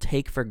people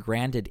take for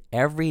granted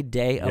every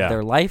day of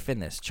their life in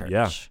this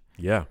church.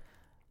 Yeah.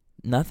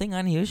 Nothing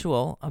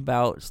unusual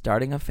about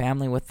starting a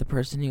family with the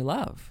person you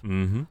love.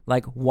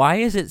 Like, why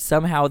is it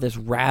somehow this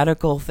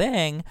radical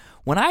thing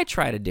when I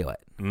try to do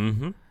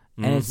it?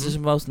 And it's just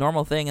the most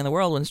normal thing in the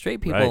world when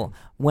straight people,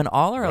 when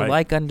all are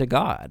alike unto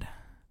God,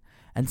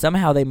 and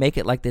somehow they make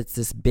it like it's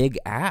this big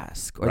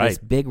ask, or this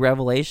big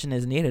revelation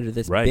is needed, or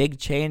this big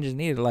change is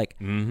needed. Like,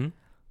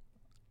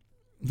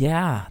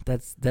 yeah,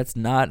 that's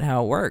not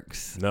how it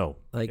works. No,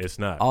 like, it's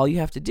not. All you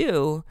have to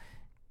do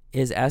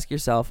is ask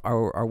yourself,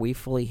 are we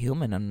fully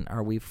human, and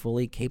are we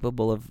fully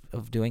capable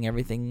of doing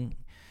everything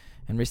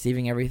and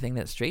receiving everything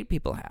that straight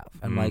people have?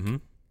 And like,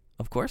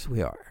 of course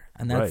we are.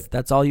 And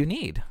that's all you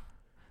need.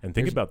 And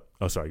think about,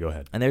 sorry, go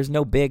ahead. And there's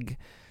no big,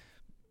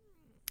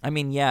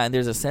 and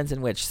there's a sense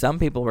in which some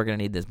people were going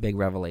to need this big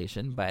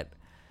revelation, but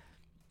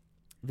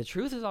the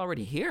truth is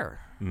already here.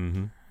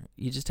 Mm-hmm.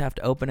 You just have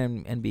to open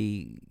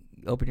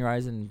your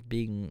eyes and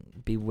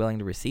be willing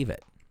to receive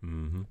it.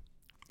 Mm-hmm.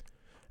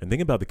 And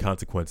think about the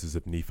consequences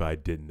if Nephi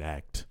didn't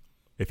act,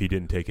 if he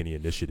didn't take any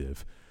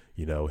initiative.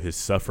 His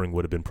suffering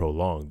would have been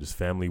prolonged. His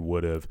family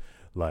would have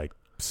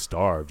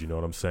starved. You know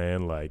what I'm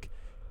saying? Like,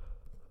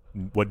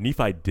 what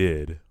Nephi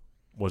did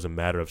was a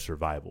matter of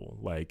survival.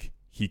 Like,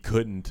 he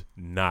couldn't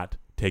not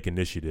take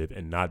initiative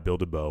and not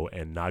build a bow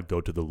and not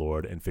go to the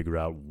Lord and figure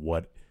out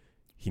what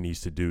he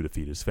needs to do to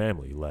feed his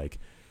family. Like,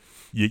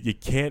 you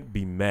can't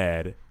be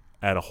mad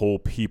at a whole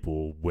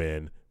people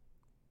when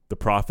the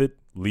prophet,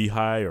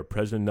 Lehi, or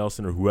President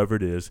Nelson, or whoever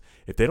it is,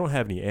 if they don't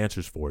have any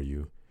answers for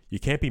you, you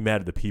can't be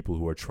mad at the people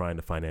who are trying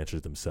to find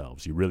answers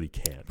themselves. You really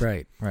can't.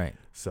 Right.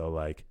 So,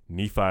 like,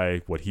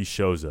 Nephi, what he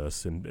shows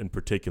us, in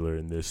particular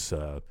in this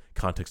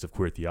context of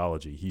queer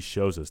theology, he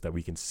shows us that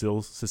we can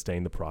still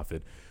sustain the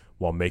prophet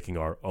while making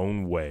our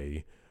own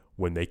way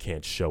when they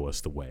can't show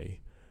us the way.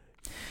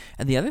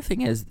 And the other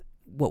thing is,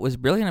 what was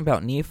brilliant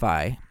about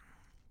Nephi,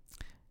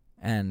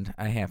 and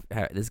this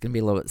is going to be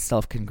a little bit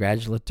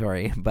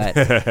self-congratulatory, but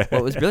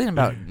what was brilliant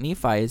about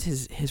Nephi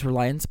is his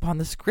reliance upon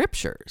the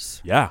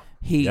scriptures. Yeah.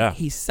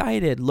 He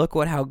cited, look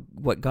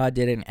what God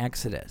did in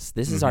Exodus.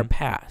 This is our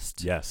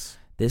past. Yes.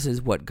 This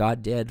is what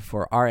God did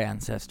for our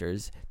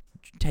ancestors,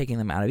 taking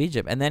them out of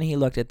Egypt. And then he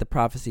looked at the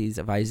prophecies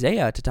of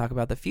Isaiah to talk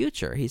about the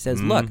future. He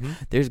says, look,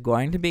 there's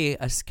going to be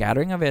a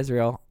scattering of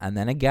Israel and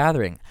then a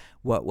gathering.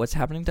 What's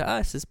happening to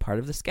us is part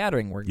of the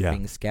scattering. We're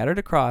being scattered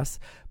across,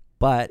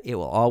 but it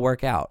will all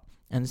work out.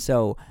 And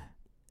so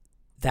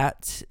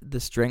that's the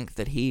strength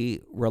that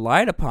he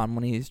relied upon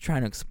when he's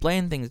trying to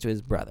explain things to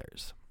his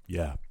brothers.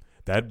 Yeah,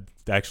 that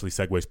actually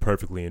segues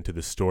perfectly into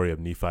the story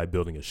of Nephi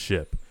building a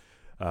ship,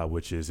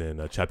 which is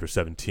in chapter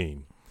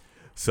 17.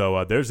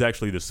 So there's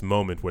actually this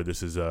moment where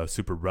this is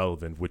super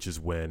relevant, which is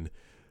when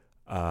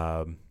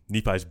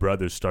Nephi's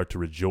brothers start to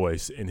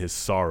rejoice in his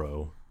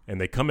sorrow. And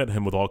they come at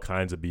him with all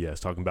kinds of BS,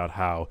 talking about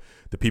how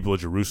the people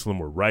of Jerusalem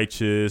were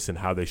righteous and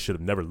how they should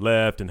have never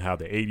left, and how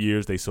the 8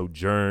 years they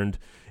sojourned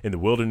in the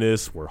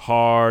wilderness were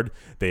hard.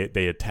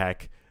 They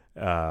attack,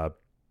 the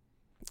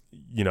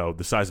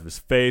size of his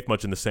faith,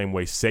 much in the same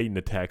way Satan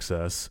attacks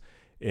us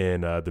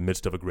in the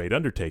midst of a great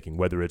undertaking,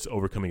 whether it's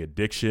overcoming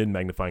addiction,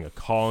 magnifying a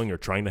calling, or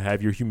trying to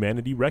have your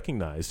humanity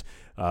recognized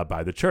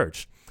by the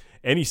church.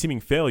 Any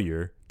seeming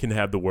failure can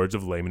have the words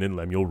of Laman and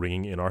Lemuel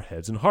ringing in our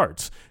heads and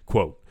hearts.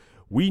 Quote,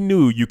 "We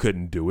knew you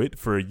couldn't do it,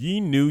 for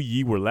ye knew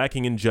ye were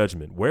lacking in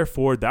judgment.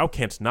 Wherefore thou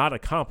canst not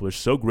accomplish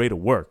so great a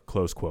work."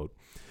 Close quote.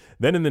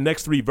 Then in the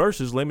next 3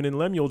 verses, Laman and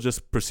Lemuel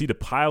just proceed to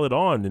pile it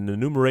on and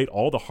enumerate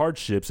all the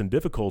hardships and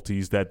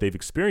difficulties that they've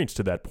experienced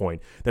to that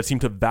point that seem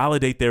to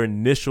validate their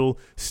initial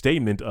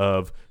statement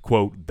of,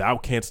 quote, "thou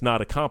canst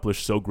not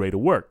accomplish so great a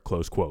work,"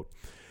 close quote.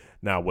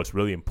 Now, what's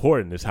really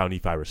important is how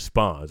Nephi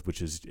responds,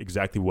 which is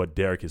exactly what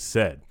Derek has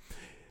said.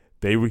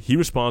 He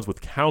responds with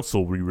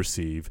counsel we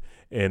receive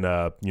in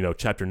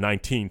chapter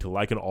 19 to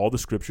liken all the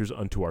scriptures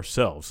unto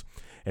ourselves.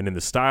 And in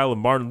the style of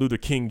Martin Luther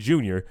King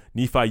Jr.,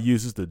 Nephi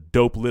uses the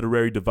dope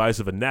literary device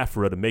of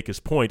anaphora to make his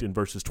point in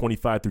verses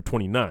 25 through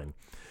 29.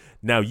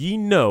 "Now ye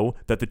know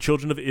that the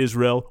children of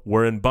Israel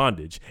were in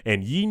bondage,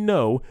 and ye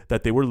know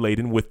that they were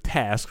laden with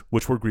tasks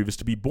which were grievous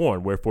to be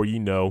borne. Wherefore ye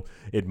know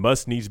it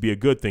must needs be a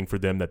good thing for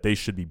them that they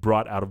should be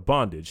brought out of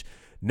bondage.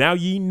 Now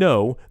ye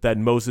know that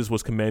Moses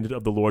was commanded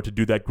of the Lord to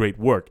do that great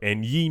work,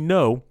 and ye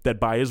know that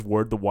by his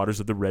word the waters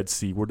of the Red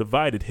Sea were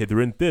divided hither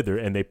and thither,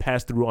 and they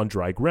passed through on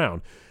dry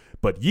ground.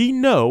 But ye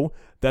know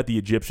that the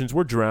Egyptians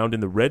were drowned in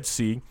the Red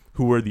Sea,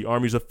 who were the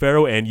armies of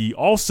Pharaoh, and ye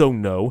also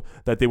know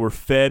that they were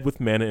fed with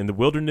manna in the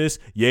wilderness.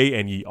 Yea,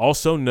 and ye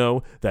also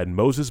know that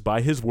Moses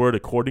by his word,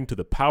 according to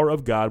the power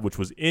of God which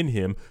was in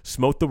him,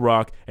 smote the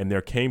rock, and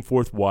there came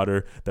forth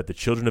water, that the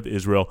children of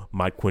Israel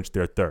might quench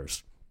their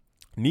thirst."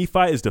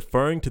 Nephi is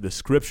deferring to the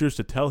scriptures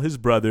to tell his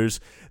brothers,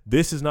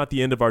 this is not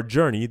the end of our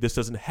journey. This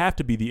doesn't have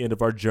to be the end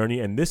of our journey,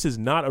 and this is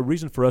not a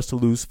reason for us to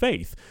lose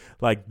faith.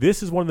 Like,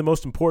 this is one of the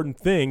most important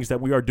things that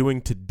we are doing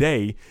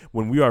today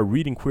when we are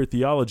reading queer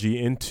theology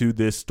into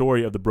this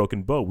story of the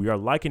broken bow. We are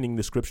likening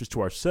the scriptures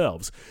to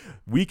ourselves.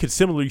 We could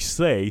similarly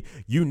say,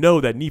 you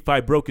know that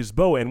Nephi broke his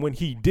bow, and when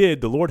he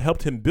did, the Lord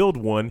helped him build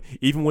one,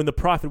 even when the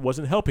prophet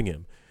wasn't helping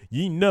him.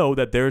 Ye know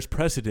that there is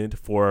precedent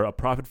for a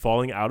prophet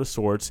falling out of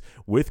sorts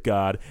with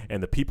God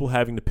and the people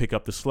having to pick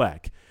up the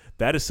slack.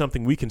 that is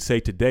something we can say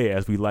today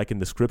as we liken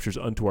the scriptures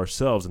unto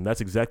ourselves. And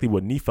that's exactly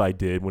what Nephi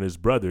did when his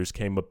brothers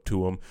came up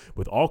to him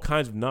with all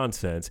kinds of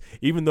nonsense.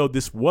 Even though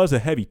this was a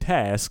heavy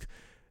task,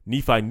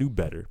 Nephi knew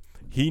better.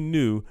 He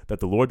knew that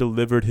the Lord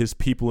delivered his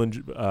people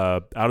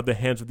out of the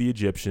hands of the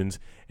Egyptians,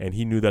 and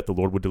he knew that the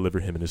Lord would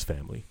deliver him and his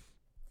family.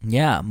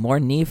 Yeah,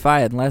 more Nephi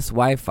and less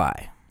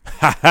Wi-Fi.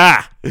 Ha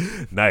ha!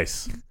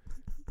 Nice.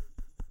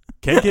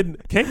 Can't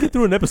get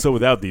through an episode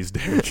without these,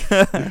 Derek.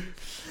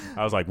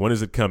 I was like, when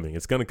is it coming?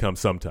 It's going to come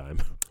sometime.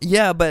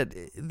 Yeah, but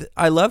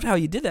I loved how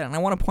you did that, and I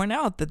want to point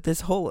out that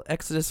this whole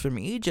exodus from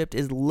Egypt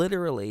is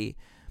literally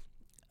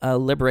a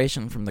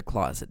liberation from the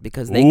closet,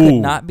 because they could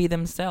not be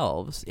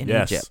themselves in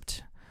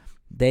Egypt.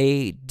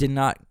 They did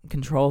not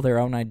control their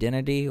own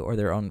identity or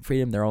their own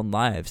freedom, their own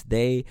lives.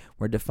 They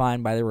were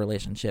defined by their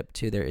relationship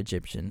to their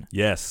Egyptian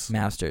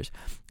masters.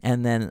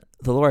 And then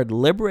the Lord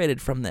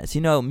liberated from this.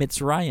 You know,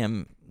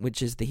 Mitzrayim,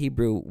 which is the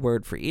Hebrew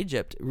word for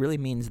Egypt, really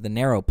means the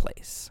narrow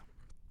place.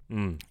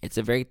 It's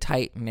a very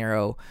tight,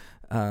 narrow,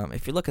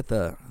 if you look at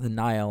the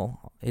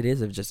Nile, it is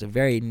just a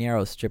very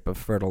narrow strip of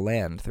fertile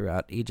land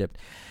throughout Egypt.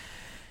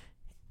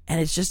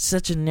 And it's just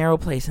such a narrow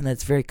place, and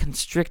it's very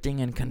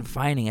constricting and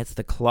confining. It's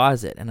the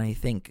closet, and I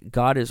think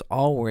God is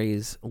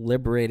always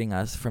liberating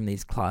us from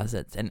these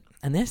closets. And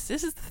this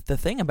is the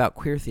thing about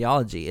queer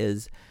theology,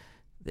 is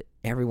that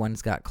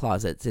everyone's got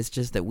closets. It's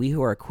just that we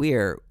who are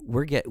queer,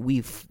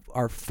 we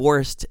are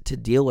forced to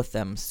deal with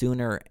them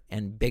sooner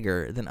and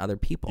bigger than other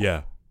people.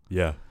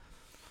 Yeah.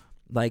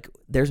 Like,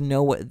 there's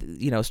no,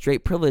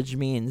 straight privilege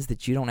means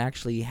that you don't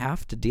actually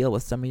have to deal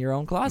with some of your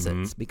own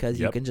closets,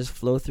 because you can just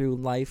flow through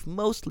life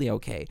mostly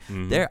okay.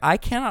 I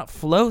cannot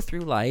flow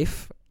through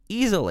life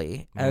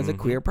easily as a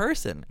queer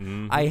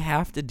person. I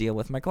have to deal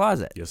with my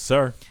closet. Yes,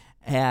 sir.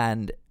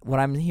 And what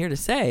I'm here to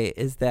say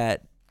is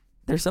that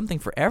there's something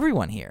for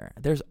everyone here.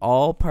 There's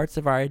all parts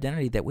of our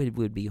identity that we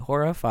would be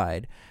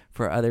horrified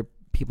for other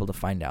people to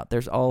find out.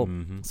 There's all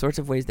sorts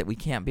of ways that we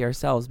can't be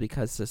ourselves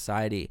because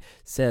society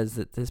says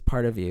that this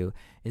part of you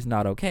is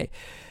not okay.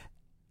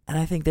 And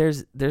I think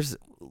there's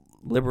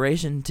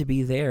liberation to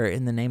be there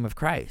in the name of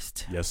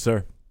Christ. Yes,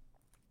 sir.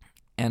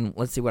 And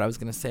let's see what I was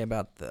going to say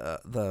about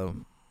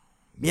and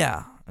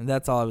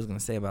that's all I was going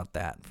to say about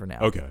that for now.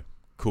 Okay,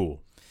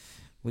 cool.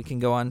 We can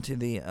go on to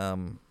the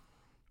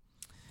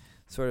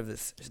sort of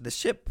the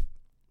ship.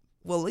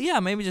 Well,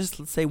 yeah, maybe just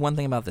let's say one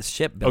thing about the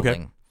ship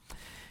building. Okay.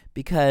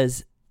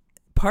 Because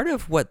part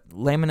of what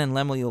Laman and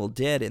Lemuel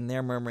did in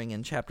their murmuring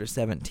in chapter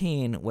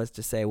 17 was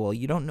to say, well,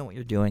 you don't know what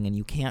you're doing and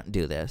you can't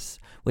do this,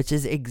 which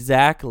is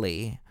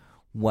exactly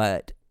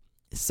what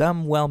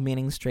some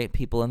well-meaning straight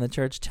people in the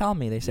church tell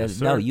me. They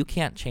said, no, you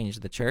can't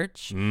change the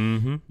church.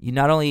 You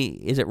not only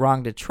is it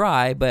wrong to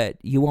try, but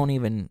you won't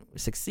even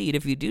succeed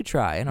if you do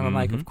try. And I'm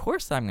like, of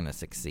course I'm going to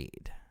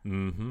succeed.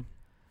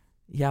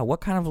 Yeah, what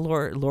kind of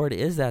Lord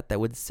is that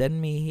would send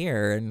me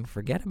here and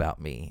forget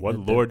about me? What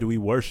Lord do we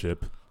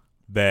worship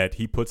that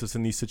he puts us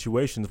in these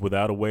situations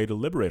without a way to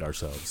liberate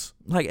ourselves?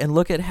 And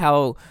look at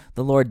how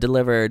the Lord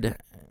delivered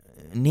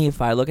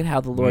Nephi. Look at how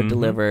the Lord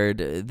delivered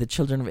the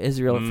children of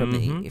Israel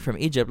from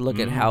Egypt. Look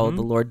at how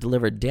the Lord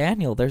delivered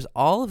Daniel. There's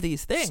all of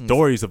these things.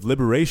 Stories of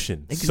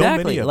liberation. Exactly.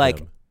 So many of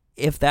them.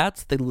 If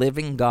that's the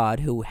living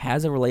God who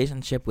has a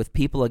relationship with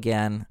people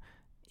again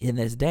in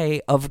this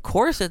day, of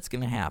course it's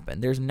going to happen.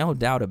 There's no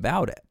doubt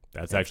about it.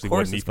 That's actually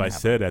what Nephi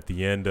said at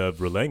the end of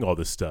relaying all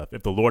this stuff.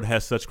 If the Lord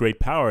has such great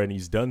power and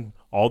he's done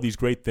all these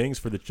great things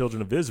for the children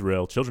of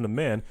Israel, children of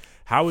man,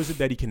 how is it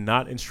that he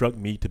cannot instruct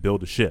me to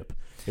build a ship?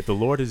 If the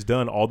Lord has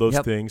done all those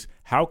things,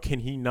 how can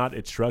he not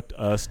instruct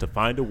us to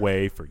find a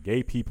way for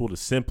gay people to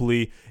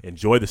simply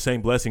enjoy the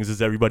same blessings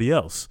as everybody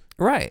else?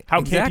 Right.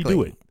 How can't he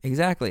do it?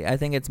 Exactly. I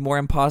think it's more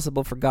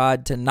impossible for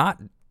God to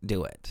not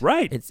do it.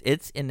 Right.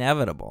 It's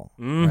inevitable.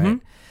 Right.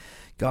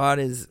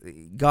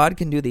 God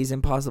can do these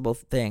impossible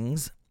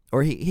things.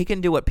 Or he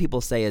can do what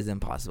people say is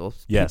impossible.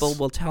 Yes. People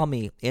will tell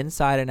me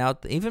inside and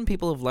out. Even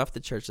people who've left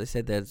the church, they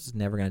said that it's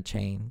never going to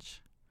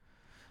change.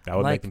 That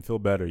would make them feel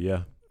better,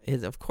 yeah.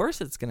 Of course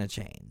it's going to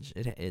change.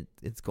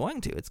 It's going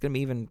to. It's going to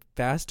be even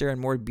faster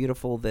and more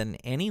beautiful than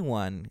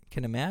anyone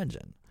can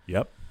imagine.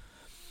 Yep.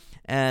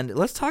 And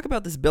let's talk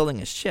about this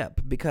building a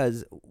ship,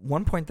 because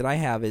one point that I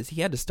have is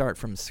he had to start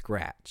from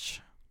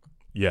scratch.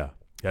 Yeah.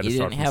 He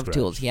didn't have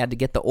tools. He had to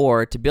get the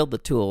ore to build the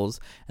tools,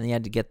 and he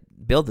had to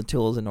build the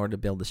tools in order to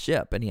build the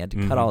ship, and he had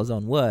to cut all his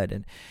own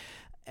wood.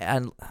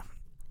 And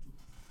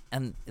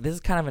this is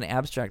kind of an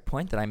abstract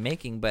point that I'm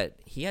making, but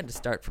he had to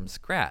start from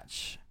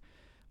scratch.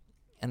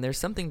 And there's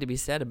something to be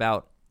said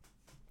about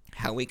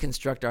how we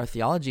construct our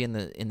theology in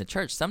the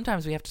church.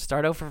 Sometimes we have to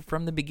start over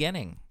from the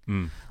beginning.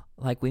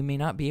 Like, we may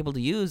not be able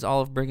to use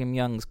all of Brigham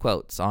Young's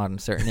quotes on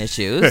certain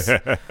issues.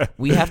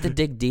 We have to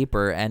dig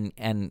deeper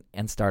and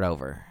start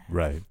over.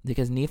 Right.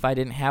 Because Nephi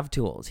didn't have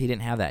tools. He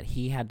didn't have that.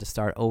 He had to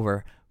start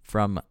over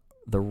from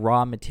the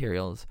raw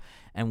materials.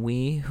 And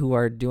we who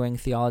are doing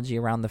theology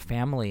around the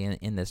family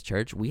in this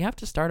church, we have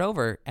to start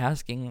over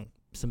asking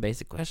some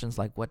basic questions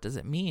like, what does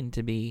it mean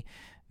to be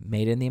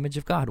made in the image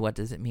of God. What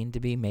does it mean to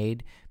be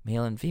made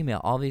male and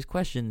female? All these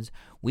questions.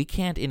 We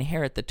can't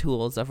inherit the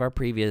tools of our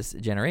previous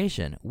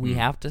generation. We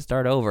have to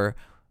start over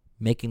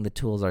making the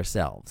tools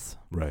ourselves.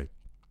 Right.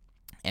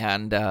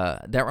 And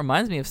that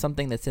reminds me of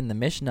something that's in the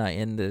Mishnah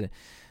in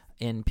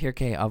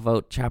Pirkei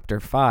Avot chapter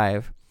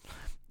 5.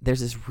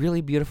 There's this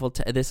really beautiful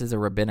this is a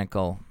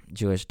rabbinical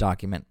Jewish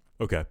document.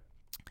 Okay.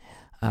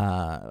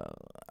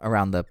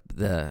 Around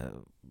the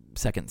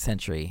 2nd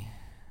century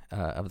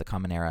of the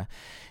Common Era.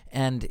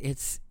 And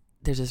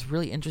there's this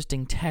really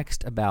interesting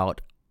text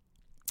about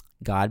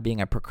God being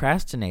a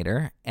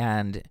procrastinator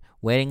and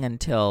waiting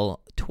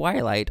until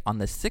twilight on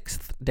the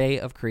 6th day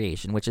of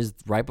creation, which is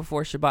right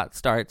before Shabbat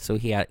starts, so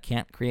he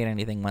can't create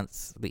anything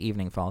once the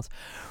evening falls.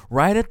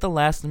 Right at the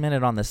last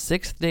minute on the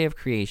 6th day of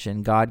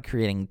creation, God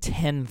creating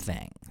 10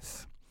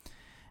 things.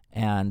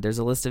 And there's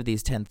a list of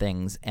these 10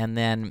 things, and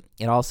then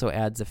it also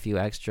adds a few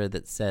extra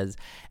that says,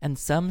 and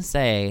some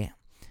say,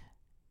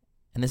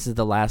 and this is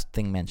the last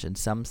thing mentioned,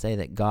 some say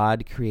that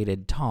God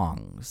created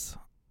tongs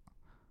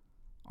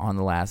on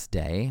the last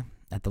day,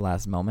 at the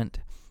last moment,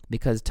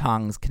 because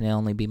tongs can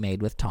only be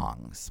made with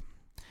tongs.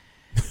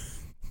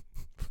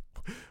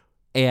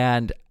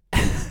 And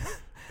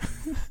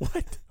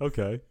what?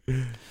 Okay.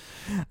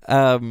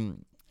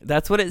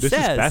 That's what it says. This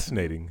is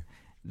fascinating.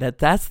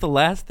 That's the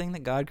last thing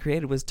that God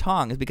created was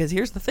tongs. Because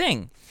here's the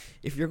thing.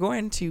 If you're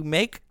going to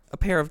make a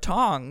pair of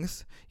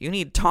tongs, you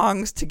need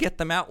tongs to get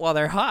them out while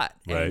they're hot.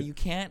 Right. And you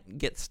can't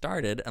get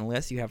started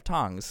unless you have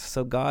tongs.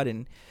 So God,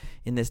 in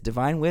this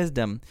divine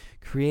wisdom,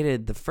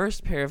 created the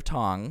first pair of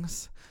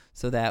tongs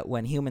so that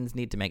when humans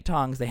need to make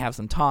tongs, they have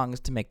some tongs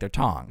to make their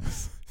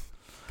tongs.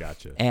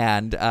 Gotcha.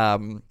 And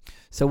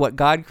so what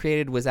God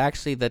created was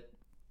actually the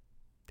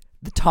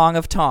tong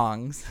of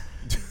tongs.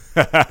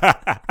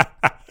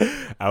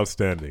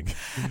 Outstanding.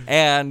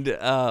 And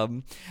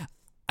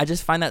I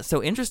just find that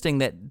so interesting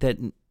that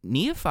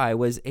Nephi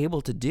was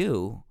able to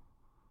do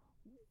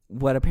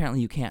what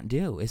apparently you can't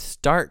do, is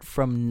start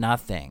from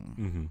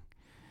nothing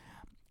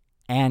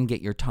and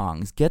get your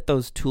tongs. Get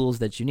those tools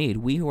that you need.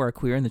 We who are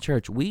queer in the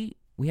church, we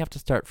have to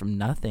start from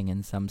nothing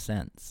in some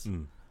sense.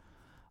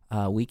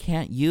 We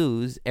can't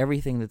use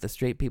everything that the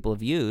straight people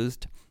have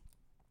used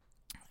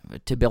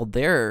to build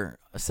their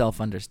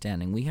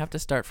self-understanding. We have to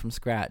start from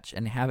scratch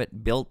and have it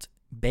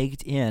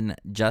baked in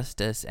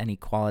justice and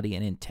equality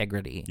and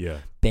integrity. Yeah.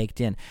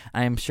 Baked in.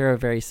 I am sure a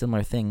very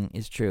similar thing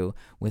is true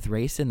with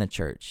race in the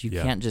church. You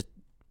can't just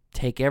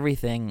take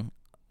everything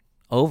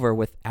over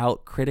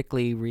without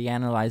critically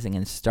reanalyzing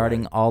and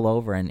starting all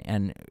over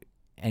and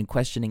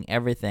questioning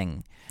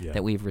everything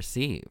that we've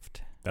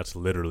received. That's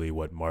literally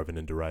what Marvin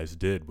and Darius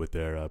did with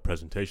their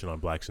presentation on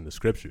Blacks in the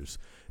Scriptures.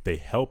 They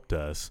helped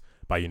us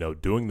by,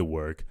 doing the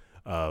work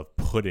of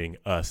putting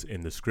us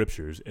in the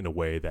Scriptures in a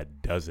way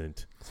that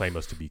doesn't claim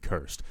us to be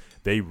cursed.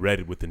 They read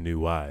it with the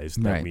new eyes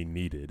that we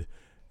needed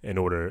in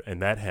order,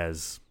 and that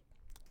has,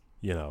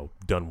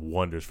 done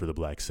wonders for the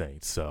Black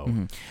saints.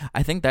 So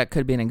I think that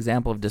could be an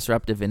example of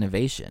disruptive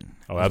innovation.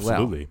 Oh,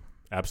 absolutely.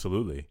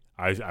 Absolutely.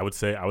 I would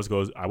say I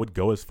would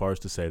go as far as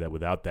to say that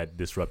without that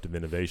disruptive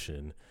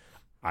innovation,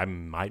 I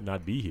might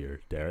not be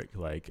here, Derek.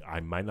 Like,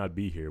 I might not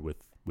be here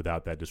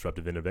without that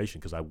disruptive innovation,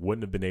 because I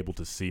wouldn't have been able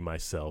to see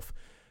myself.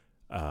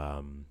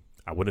 I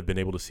wouldn't have been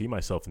able to see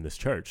myself in this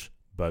church.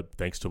 But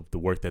thanks to the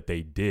work that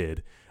they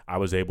did, I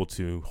was able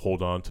to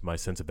hold on to my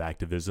sense of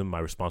activism, my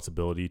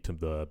responsibility to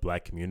the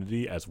Black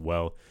community, as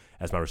well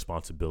as my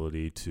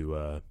responsibility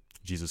to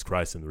Jesus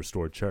Christ and the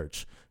restored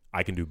church.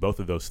 I can do both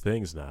of those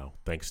things now,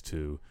 thanks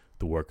to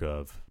the work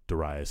of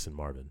Darius and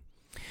Marvin.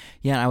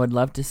 Yeah, and I would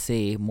love to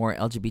see more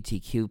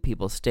LGBTQ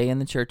people stay in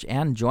the church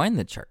and join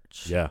the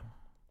church. Yeah.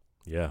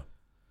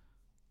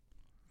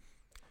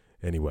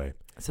 Anyway.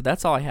 So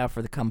that's all I have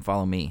for the Come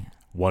Follow Me.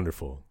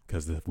 Wonderful,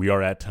 because we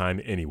are at time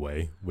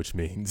anyway, which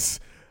means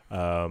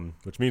I'll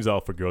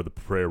forgo the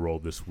prayer roll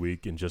this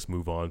week and just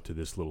move on to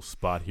this little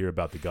spot here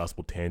about the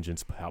Gospel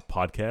Tangents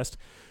podcast,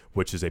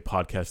 which is a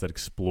podcast that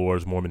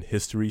explores Mormon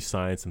history,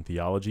 science, and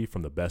theology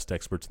from the best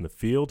experts in the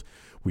field.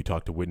 We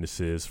talk to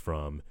witnesses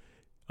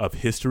of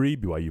history,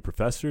 BYU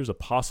professors,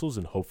 apostles,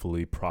 and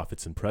hopefully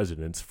prophets and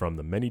presidents from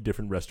the many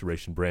different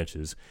restoration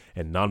branches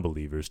and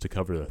non-believers to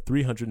cover a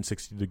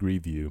 360-degree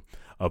view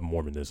of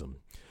Mormonism.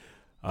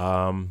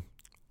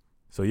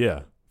 So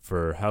yeah,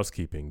 for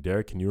housekeeping,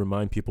 Derek, can you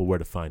remind people where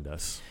to find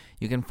us?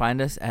 You can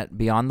find us at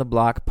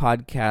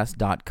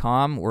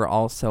beyondtheblockpodcast.com. We're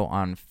also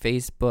on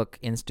Facebook,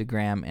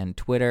 Instagram, and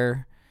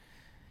Twitter.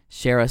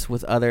 Share us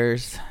with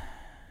others,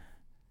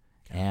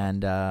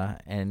 and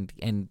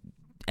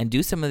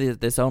do some of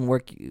this own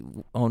work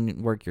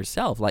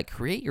yourself. Like,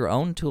 create your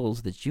own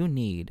tools that you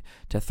need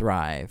to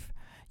thrive.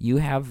 You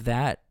have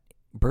that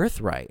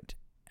birthright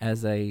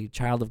as a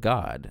child of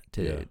God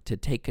to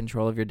take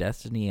control of your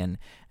destiny and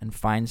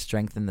find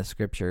strength in the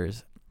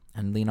Scriptures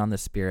and lean on the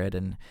Spirit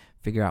and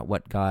figure out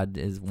what God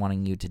is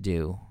wanting you to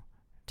do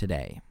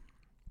today.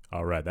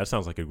 All right. That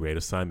sounds like a great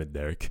assignment,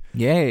 Derek.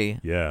 Yay.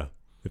 Yeah.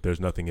 If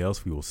there's nothing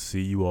else, we will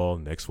see you all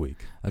next week.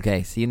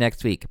 Okay. See you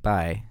next week.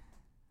 Bye.